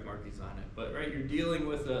paragraph markings on it. But right, you're dealing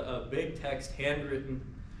with a big text, handwritten,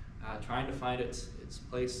 trying to find its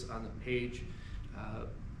place on the page.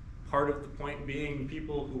 Part of the point being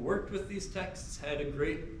people who worked with these texts had a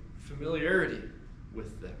great familiarity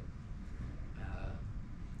with them.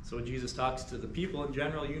 So when Jesus talks to the people in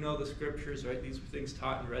general, you know the scriptures, right? These were things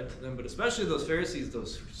taught and read to them, but especially those Pharisees,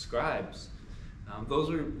 those scribes. Those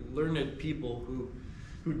were learned people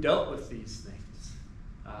who dealt with these things.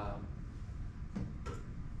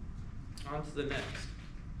 On to the next.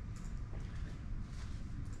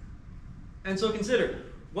 And so consider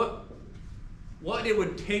what it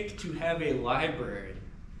would take to have a library,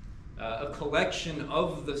 a collection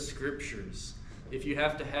of the scriptures, if you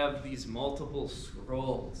have to have these multiple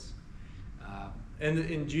scrolls. And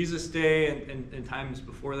in Jesus' day and times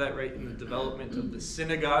before that, right, in the development of the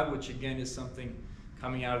synagogue, which again is something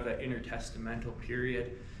coming out of that intertestamental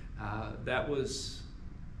period, that was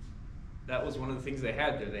one of the things they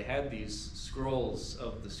had there. They had these scrolls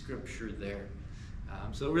of the scripture there.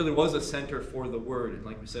 So it really was a center for the word. And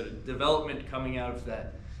like we said, a development coming out of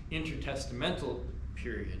that intertestamental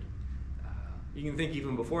period. You can think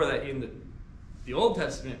even before that in the Old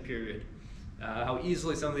Testament period, how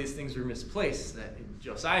easily some of these things were misplaced. That in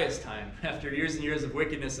Josiah's time, after years and years of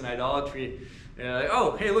wickedness and idolatry, like,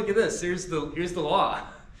 oh, hey, look at this. Here's the law.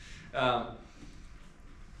 Not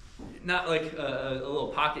like a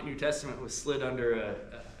little pocket New Testament was slid under a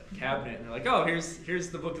cabinet, and they're like, oh, here's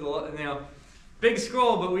the book of the law. And, big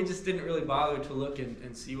scroll, but we just didn't really bother to look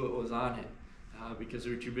and see what was on it because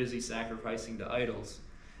we were too busy sacrificing to idols.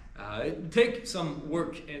 It'd take some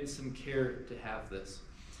work and some care to have this.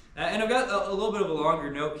 And I've got a little bit of a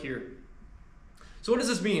longer note here. So what does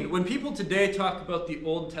this mean? When people today talk about the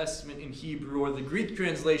Old Testament in Hebrew or the Greek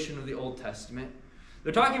translation of the Old Testament,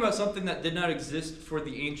 they're talking about something that did not exist for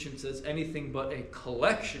the ancients as anything but a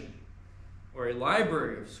collection or a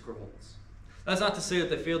library of scrolls. That's not to say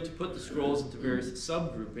that they failed to put the scrolls into various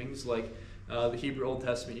subgroupings, like the Hebrew Old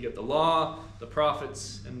Testament. You get the law, the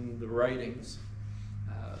prophets, and the writings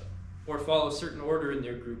or follow a certain order in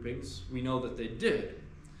their groupings. We know that they did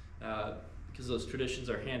because those traditions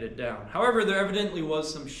are handed down. However, there evidently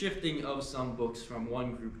was some shifting of some books from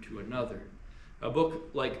one group to another. A book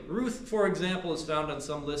like Ruth, for example, is found on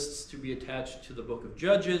some lists to be attached to the book of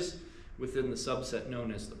Judges within the subset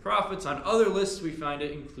known as the prophets. On other lists, we find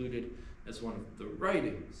it included as one of the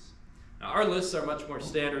writings. Now, our lists are much more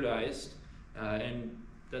standardized, and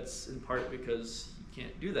that's in part because you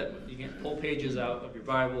can't do that. You can't pull pages out of your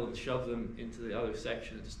Bible and shove them into the other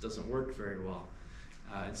section. It just doesn't work very well.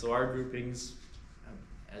 And so our groupings,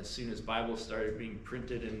 as soon as Bibles started being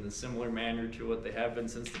printed in the similar manner to what they have been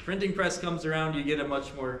since the printing press comes around, you get a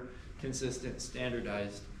much more consistent,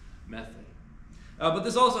 standardized method. But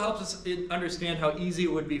this also helps us understand how easy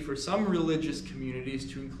it would be for some religious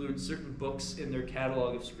communities to include certain books in their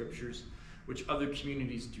catalog of scriptures, which other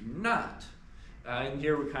communities do not. And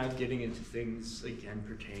here we're kind of getting into things, again,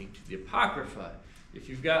 pertaining to the Apocrypha. If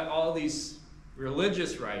you've got all these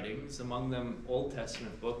religious writings, among them Old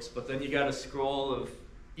Testament books, but then you got a scroll of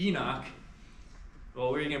Enoch, well,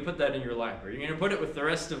 where are you going to put that in your library? You're going to put it with the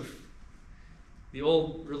rest of the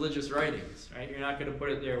old religious writings, right? You're not going to put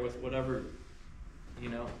it there with whatever,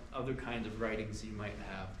 other kinds of writings you might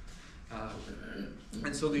have.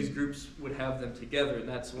 And so these groups would have them together, and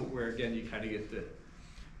that's where, again, you kind of get the,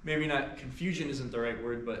 maybe not confusion isn't the right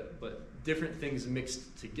word, but different things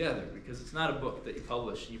mixed together, because it's not a book that you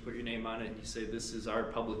publish and you put your name on it and you say, this is our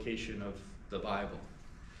publication of the Bible.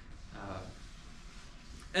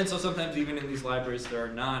 And so sometimes even in these libraries there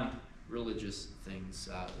are non-religious things,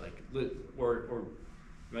 or you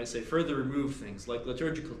might say further removed things, like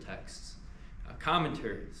liturgical texts,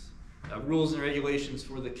 commentaries, rules and regulations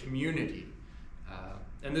for the community.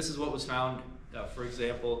 And this is what was found, for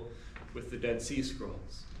example, with the Dead Sea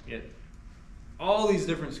Scrolls. All these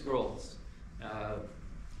different scrolls,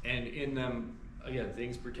 and in them, again,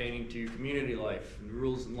 things pertaining to community life and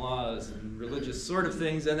rules and laws and religious sort of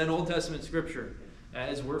things, and then Old Testament scripture,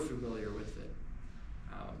 as we're familiar with it.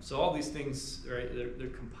 So all these things, right, they're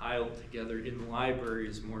compiled together in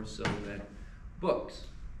libraries more so than books,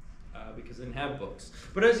 because they didn't have books.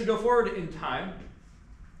 But as you go forward in time,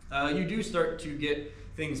 you do start to get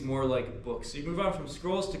things more like books. So you move on from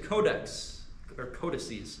scrolls to codex, or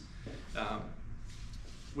codices,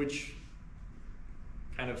 which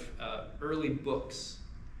kind of early books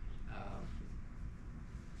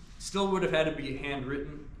still would have had to be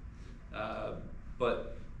handwritten,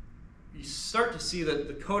 but you start to see that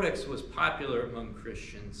the codex was popular among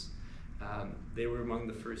Christians. They were among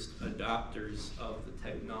the first adopters of the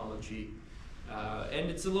technology, and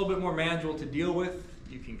it's a little bit more manageable to deal with.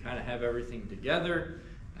 You can kind of have everything together,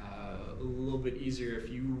 a little bit easier if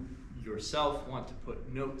you yourself want to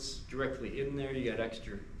put notes directly in there. You got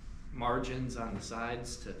extra margins on the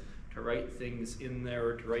sides to write things in there,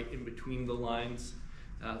 or to write in between the lines,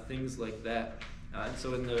 things like that. And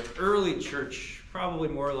so in the early church, probably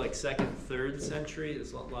more like 2nd, 3rd century,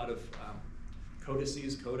 there's a lot of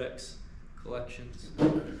codices, codex collections.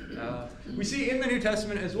 We see in the New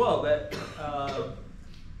Testament as well that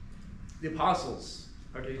the apostles,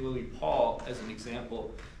 particularly Paul as an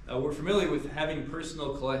example, were familiar with having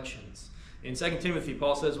personal collections. In 2 Timothy,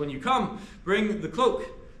 Paul says, when you come, bring the cloak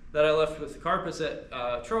that I left with Carpus at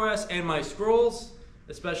Troas, and my scrolls,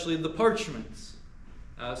 especially the parchments.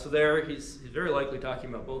 So there, he's very likely talking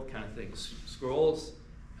about both kind of things. Scrolls,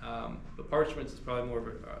 but parchments is probably more of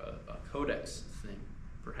a codex thing,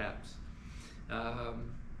 perhaps.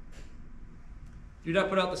 Do not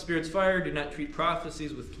put out the Spirit's fire. Do not treat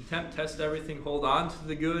prophecies with contempt. Test everything. Hold on to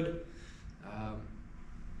the good.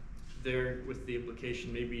 There, with the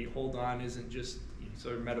implication, maybe hold on isn't just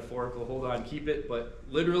sort of metaphorical, hold on, keep it, but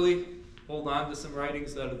literally hold on to some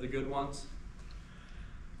writings that are the good ones.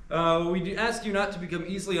 We ask you not to become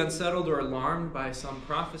easily unsettled or alarmed by some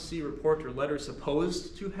prophecy, report, or letter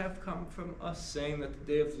supposed to have come from us, saying that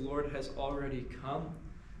the day of the Lord has already come.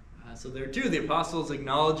 So there too, the apostles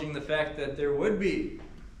acknowledging the fact that there would be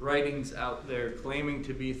writings out there claiming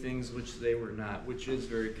to be things which they were not, which is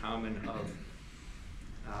very common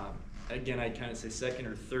of, again, I'd kind of say 2nd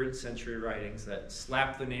or 3rd century writings that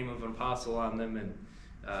slap the name of an apostle on them and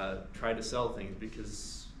try to sell things,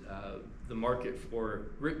 because the market for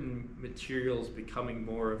written materials becoming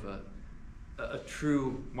more of a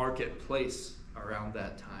true marketplace around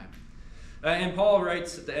that time. And Paul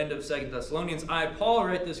writes at the end of 2 Thessalonians, I, Paul,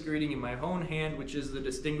 write this greeting in my own hand, which is the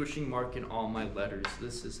distinguishing mark in all my letters.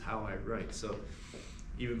 This is how I write. So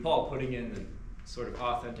even Paul putting in the sort of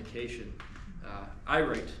authentication, I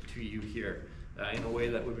write to you here in a way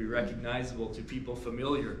that would be recognizable to people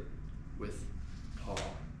familiar with Paul.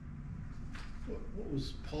 What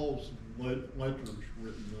was Paul's letters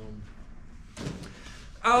written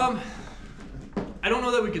on? I don't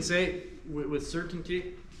know that we could say with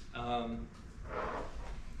certainty.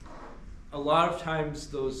 A lot of times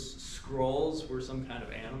those scrolls were some kind of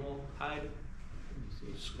animal hide.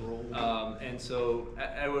 The scroll? And so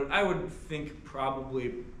I would think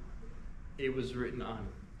probably it was written on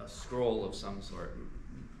a scroll of some sort.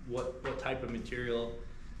 What type of material,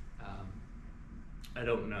 I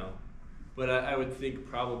don't know. But I would think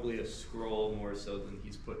probably a scroll more so than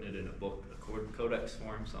he's putting it in a book, a codex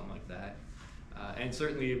form, something like that. And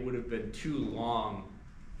certainly it would have been too long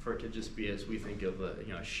for it to just be as we think of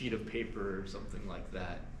a sheet of paper or something like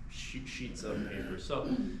that, sheets of paper.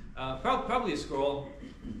 So probably a scroll,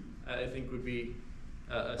 I think would be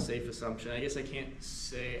a safe assumption. I guess I can't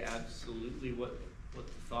say absolutely what the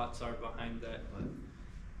thoughts are behind that, but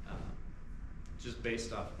just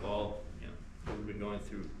based off of all we've been going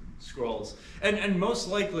through scrolls, and most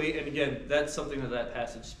likely, and again, that's something that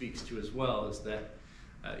passage speaks to as well, is that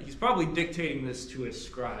he's probably dictating this to a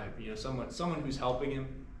scribe, someone who's helping him,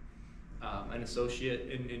 an associate,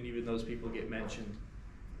 and even those people get mentioned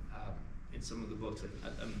in some of the books.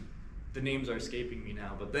 The names are escaping me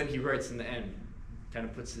now, but then he writes in the end, kind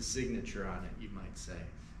of puts his signature on it, you might say.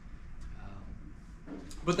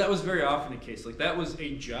 But that was very often the case. Like, that was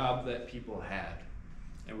a job that people had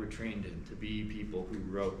and were trained in, to be people who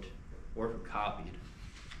wrote or who copied.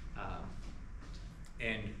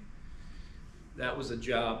 And that was a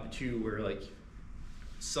job too, where like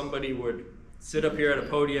somebody would sit up here at a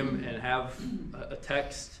podium and have a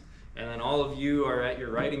text, and then all of you are at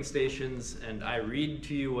your writing stations, and I read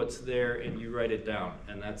to you what's there and you write it down,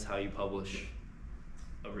 and that's how you publish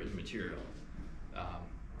a written material.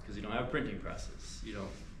 Because you don't have printing presses, you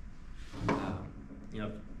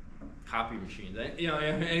don't copy machines,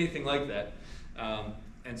 anything like that.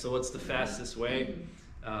 And so what's the fastest way?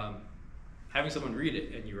 Having someone read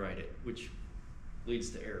it and you write it, which leads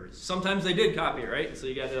to errors. Sometimes they did copy it, right? So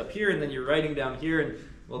you got it up here and then you're writing down here, and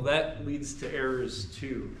well, that leads to errors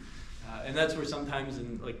too. And that's where sometimes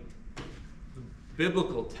in like the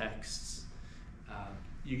biblical texts,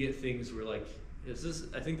 you get things where like,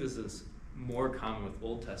 I think this is more common with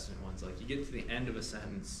Old Testament ones. Like, you get to the end of a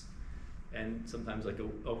sentence, and sometimes like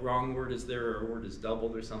a wrong word is there, or a word is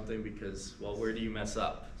doubled or something, because, well, where do you mess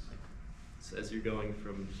up? Like, as you're going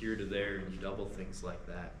from here to there, and you double things like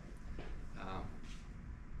that.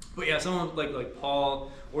 But yeah, someone like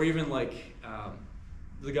Paul, or even like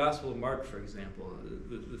the Gospel of Mark, for example.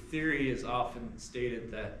 The theory is often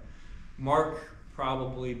stated that Mark,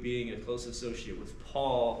 probably being a close associate with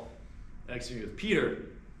with Peter,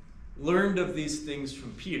 learned of these things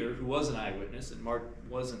from Peter, who was an eyewitness, and Mark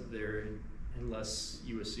wasn't there, unless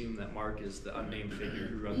you assume that Mark is the unnamed figure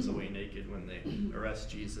who runs away naked when they arrest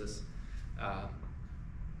Jesus.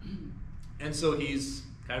 And so he's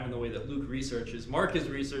kind of in the way that Luke researches. Mark is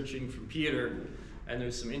researching from Peter, and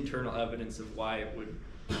there's some internal evidence of why it would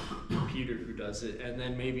be Peter who does it, and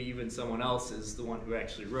then maybe even someone else is the one who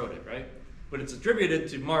actually wrote it, right? But it's attributed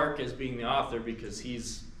to Mark as being the author because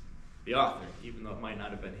he's the author, even though it might not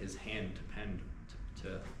have been his hand to pen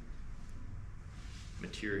to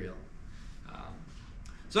material.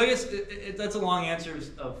 So I guess that's a long answer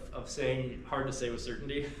of saying hard to say with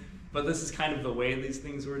certainty, but this is kind of the way these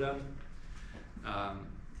things were done.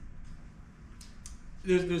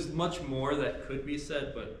 There's much more that could be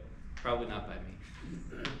said, but probably not by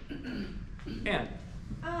me. Anne?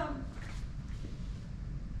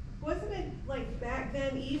 Wasn't it like back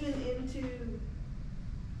then, even into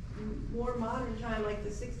more modern time, like the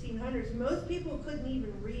 1600s, most people couldn't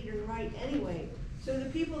even read and write anyway. So the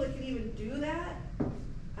people that could even do that,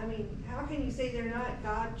 I mean, how can you say they're not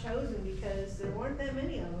God chosen, because there weren't that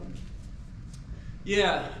many of them?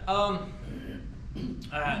 Yeah, I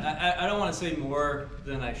don't want to say more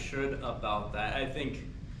than I should about that. I think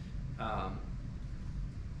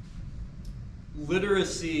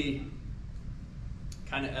literacy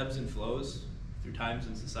kind of ebbs and flows through times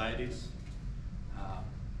and societies.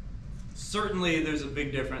 Certainly there's a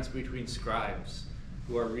big difference between scribes,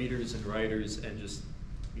 who are readers and writers, and just,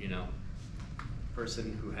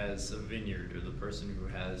 person who has a vineyard, or the person who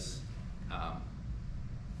has,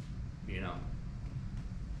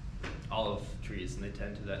 olive trees, and they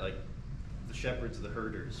tend to that, like the shepherds, the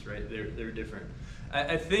herders, right? They're different.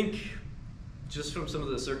 I think just from some of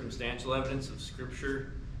the circumstantial evidence of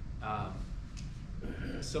Scripture,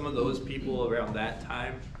 some of those people around that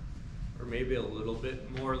time are maybe a little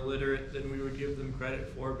bit more literate than we would give them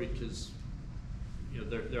credit for, because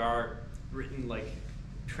there are written like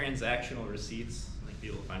transactional receipts, like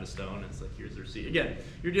people find a stone, and it's like, here's the receipt. Again,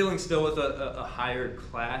 you're dealing still with a higher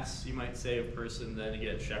class, you might say, of person than,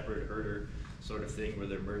 again, shepherd, herder sort of thing, where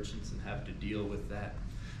they're merchants and have to deal with that.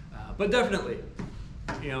 But definitely,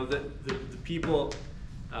 you know, the people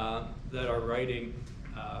that are writing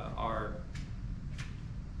are,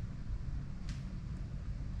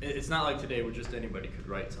 it's not like today where just anybody could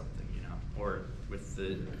write something, you know, or with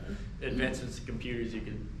the advancements in computers, you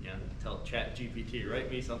can, you know, tell ChatGPT,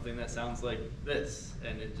 write me something that sounds like this,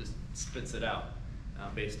 and it just spits it out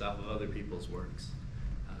based off of other people's works.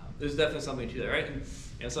 There's definitely something to that, right? And,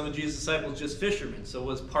 you know, some of Jesus' disciples just fishermen, so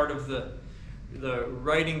was part of the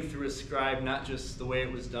writing through a scribe not just the way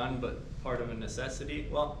it was done, but part of a necessity?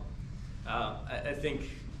 Well, I think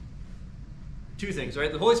two things,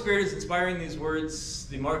 right? The Holy Spirit is inspiring these words.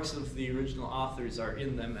 The marks of the original authors are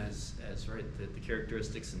in them as right, the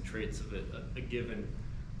characteristics and traits of a given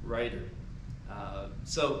writer.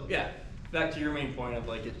 So yeah, back to your main point of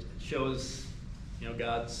like it shows, you know,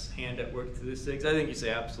 God's hand at work through these things. I think you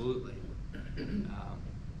say absolutely.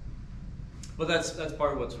 But that's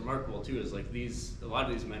part of what's remarkable too, is like a lot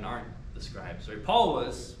of these men aren't the scribes, right? Paul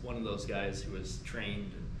was one of those guys who was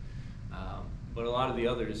trained, but a lot of the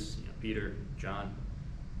others, you know, Peter, John,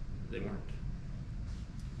 they weren't.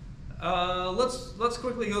 Let's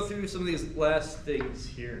quickly go through some of these last things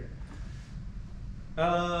here.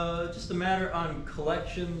 Just a matter on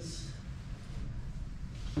collections.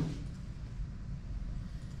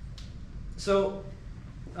 So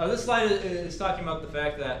this slide is talking about the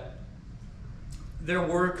fact that there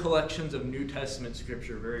were collections of New Testament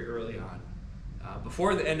scripture very early on,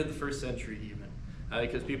 before the end of the first century even,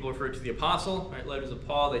 because people refer to the apostle, right, letters of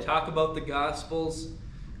Paul. They talk about the Gospels.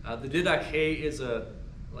 The Didache is a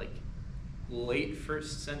late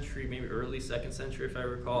first century, maybe early second century, if I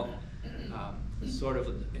recall, sort of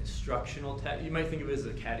an instructional text. You might think of it as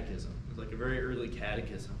a catechism. It's like a very early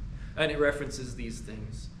catechism, and it references these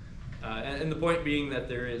things. And the point being that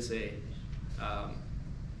there is a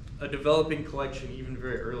developing collection even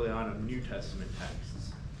very early on of New Testament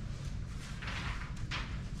texts.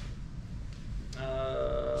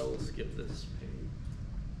 We'll skip this page.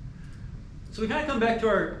 So we kind of come back to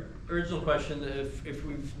our original question, that if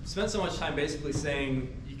we've spent so much time basically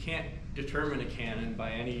saying you can't determine a canon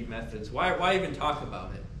by any methods, why even talk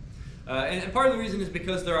about it? And part of the reason is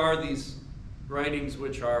because there are these writings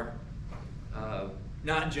which are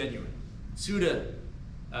not genuine,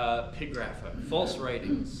 pseudepigrapha, false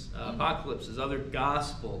writings, apocalypses, other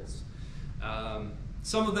gospels.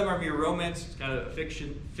 Some of them are mere romance, kind of a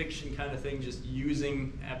fiction kind of thing, just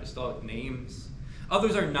using apostolic names.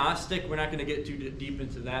 Others are Gnostic. We're not going to get too deep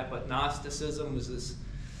into that, but Gnosticism was this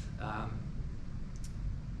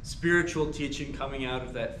spiritual teaching coming out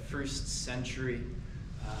of that first century.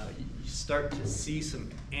 You start to see some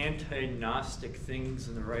anti-Gnostic things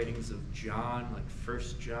in the writings of John, like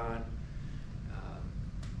 1 John,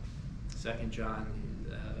 2 John,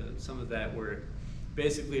 some of that where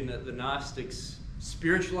basically the Gnostics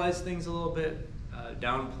spiritualized things a little bit,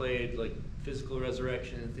 downplayed like physical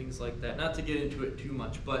resurrection and things like that. Not to get into it too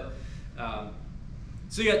much, but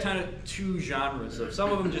so you got kind of two genres of,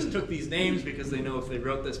 some of them just took these names because they know if they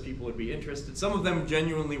wrote this, people would be interested. Some of them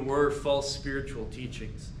genuinely were false spiritual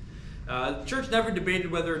teachings. The church never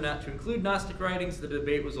debated whether or not to include Gnostic writings. The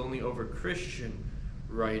debate was only over Christian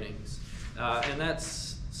writings. And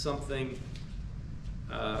that's something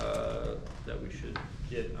that we should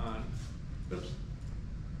get on. Oops.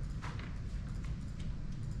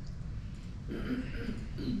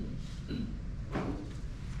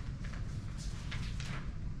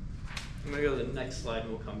 I'm going to go to the next slide and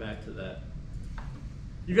we'll come back to that.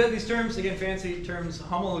 You've got these terms, again, fancy terms,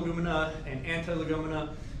 homolegumena and antilegumena.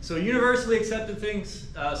 So universally accepted things,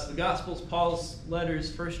 so the Gospels, Paul's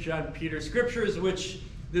letters, 1 John, Peter, scriptures, which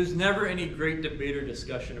there's never any great debate or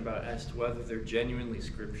discussion about as to whether they're genuinely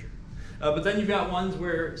scripture. But then you've got ones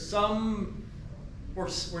where some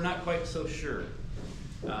we're not quite so sure.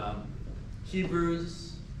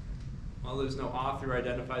 Hebrews, well, there's no author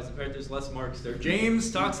identifies it, right? There's less marks there.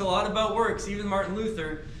 James talks a lot about works. Even Martin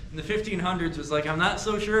Luther in the 1500s was like, I'm not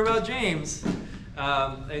so sure about James.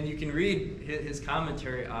 And you can read his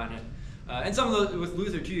commentary on it. And some of with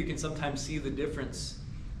Luther too, you can sometimes see the difference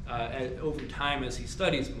over time as he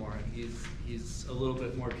studies more. He's a little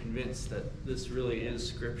bit more convinced that this really is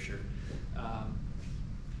scripture.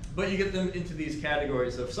 But you get them into these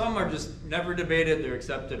categories of some are just never debated, they're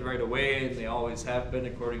accepted right away, and they always have been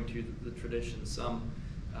according to the tradition, some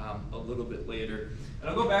a little bit later. And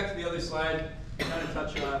I'll go back to the other slide and kind of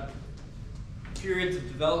touch on periods of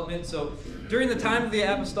development. So during the time of the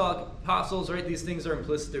apostolic apostles, right, these things are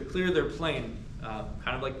implicit, they're clear, they're plain.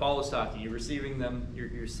 kind of like Paul was talking. You're receiving them,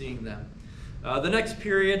 you're seeing them. The next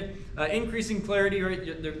period, increasing clarity,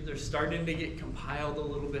 right? They're starting to get compiled a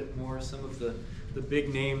little bit more. Some of the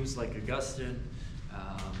big names like Augustine,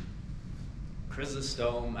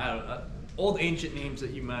 Chrysostom, old ancient names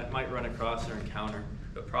that you might run across or encounter,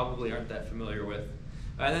 but probably aren't that familiar with.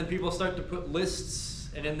 And then people start to put lists,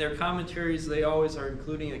 and in their commentaries, they always are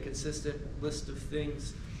including a consistent list of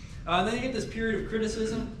things. And then you get this period of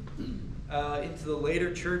criticism into the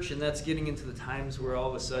later church, and that's getting into the times where all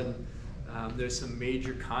of a sudden there's some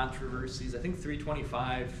major controversies. I think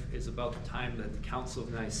 325 is about the time that the Council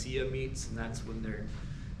of Nicaea meets, and that's when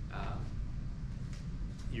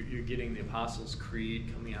you're getting the Apostles'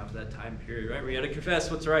 Creed coming out of that time period, right? We got to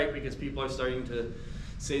confess what's right because people are starting to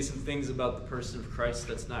say some things about the person of Christ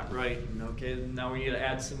that's not right. And okay, now we need to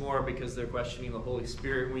add some more because they're questioning the Holy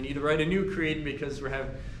Spirit. We need to write a new creed because we're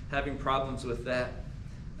having problems with that.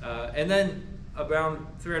 And then around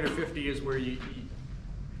 350 is where you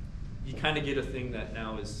kind of get a thing that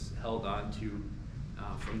now is held on to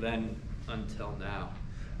from then until now.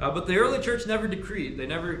 But the early church never decreed. They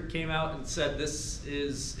never came out and said, this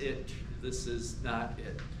is it, this is not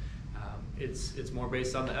it. It's more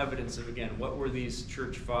based on the evidence of, again, what were these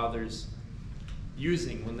church fathers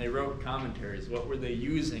using when they wrote commentaries? What were they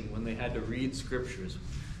using when they had to read scriptures?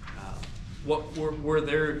 What were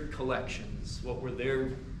their collections? What were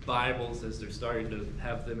their Bibles as they're starting to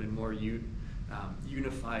have them in more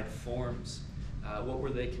unified forms? What were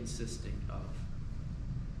they consisting of?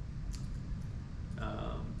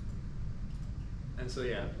 And so,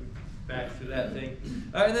 yeah, back to that thing.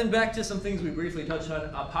 And then back to some things we briefly touched on.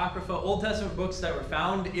 Apocrypha, Old Testament books that were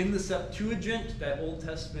found in the Septuagint, that Old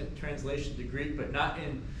Testament translation to Greek, but not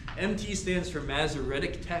in. MT stands for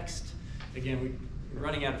Masoretic text. Again, we're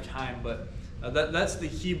running out of time, but that's the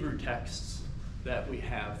Hebrew texts that we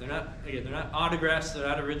have. They're not autographs, they're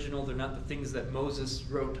not original, they're not the things that Moses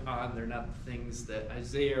wrote on, they're not the things that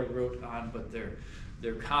Isaiah wrote on, but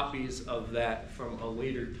they're copies of that from a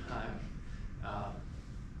later time.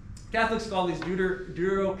 Catholics call these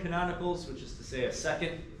deuterocanonicals, which is to say a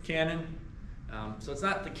second canon. So it's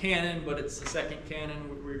not the canon, but it's the second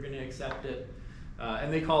canon. We're going to accept it.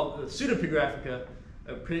 And they call it the pseudepigraphica,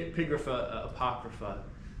 pigrapha, apocrypha.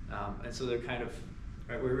 And so they're kind of,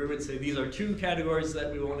 right, where we would say these are two categories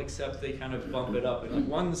that we won't accept. They kind of bump it up. And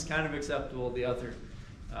one's kind of acceptable, the other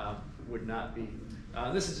would not be.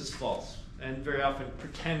 This is just false, and very often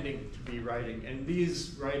pretending to be writing. And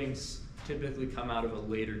these writings typically come out of a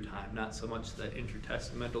later time, not so much the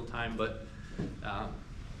intertestamental time, but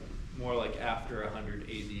more like after 100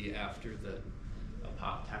 AD, after the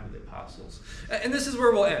time of the apostles. And this is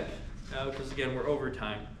where we'll end, because again, we're over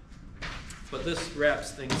time. But this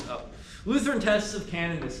wraps things up. Lutheran tests of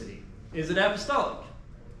canonicity. Is it apostolic?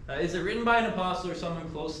 Is it written by an apostle or someone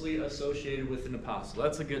closely associated with an apostle?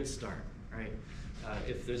 That's a good start, right?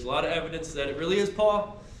 If there's a lot of evidence that it really is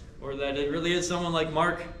Paul, or that it really is someone like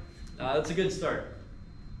Mark, that's a good start.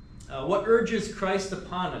 What urges Christ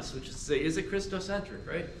upon us, which is to say, is it Christocentric,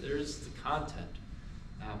 right? There's the content.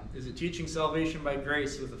 Is it teaching salvation by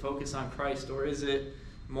grace with a focus on Christ, or is it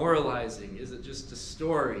moralizing? Is it just a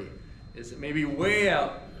story? Is it maybe way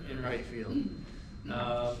out in right field?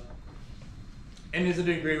 And is it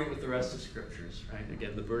in agreement with the rest of Scriptures, right?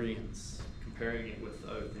 Again, the Bereans, comparing it with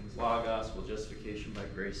other things. Law, gospel, justification by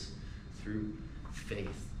grace through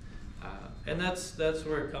faith. And that's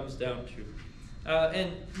where it comes down to.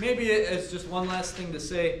 And maybe as just one last thing to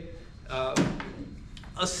say,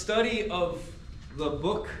 a study of the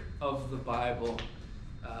book of the Bible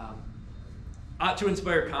ought to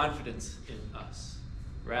inspire confidence in us,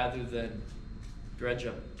 rather than dredge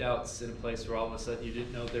up doubts in a place where all of a sudden you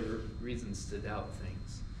didn't know there were reasons to doubt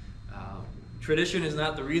things. Tradition is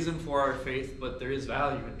not the reason for our faith, but there is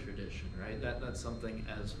value in tradition, right? That's something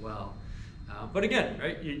as well. But again,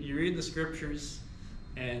 right, you read the Scriptures,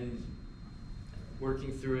 and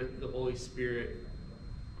working through it, the Holy Spirit,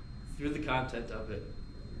 through the content of it,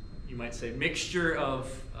 you might say mixture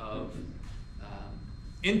of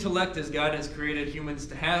intellect as God has created humans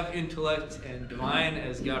to have intellect, and divine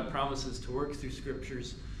as God promises to work through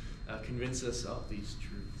Scriptures, convince us of these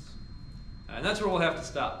truths. And that's where we'll have to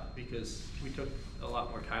stop, because we took a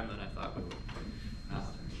lot more time than I thought we would.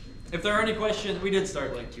 If there are any questions, we did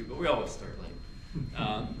start late too, but we always start late.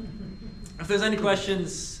 If there's any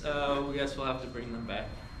questions, we guess we'll have to bring them back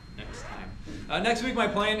next time. Next week, my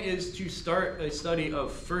plan is to start a study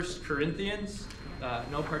of 1 Corinthians.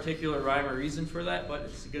 No particular rhyme or reason for that, but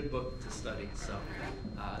it's a good book to study. So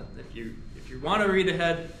if you want to read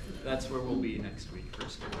ahead, that's where we'll be next week, 1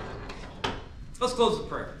 Corinthians. Let's close with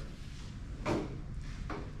prayer.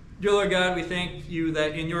 Dear Lord God, we thank you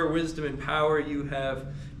that in your wisdom and power you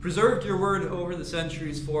have preserved your word over the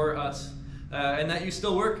centuries for us, and that you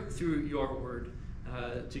still work through your word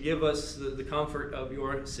to give us the comfort of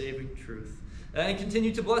your saving truth. And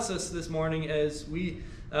continue to bless us this morning as we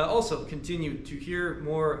also continue to hear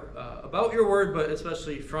more about your word, but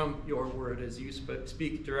especially from your word as you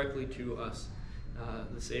speak directly to us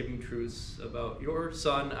the saving truths about your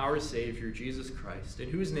Son, our Savior, Jesus Christ,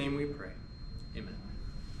 in whose name we pray. Amen.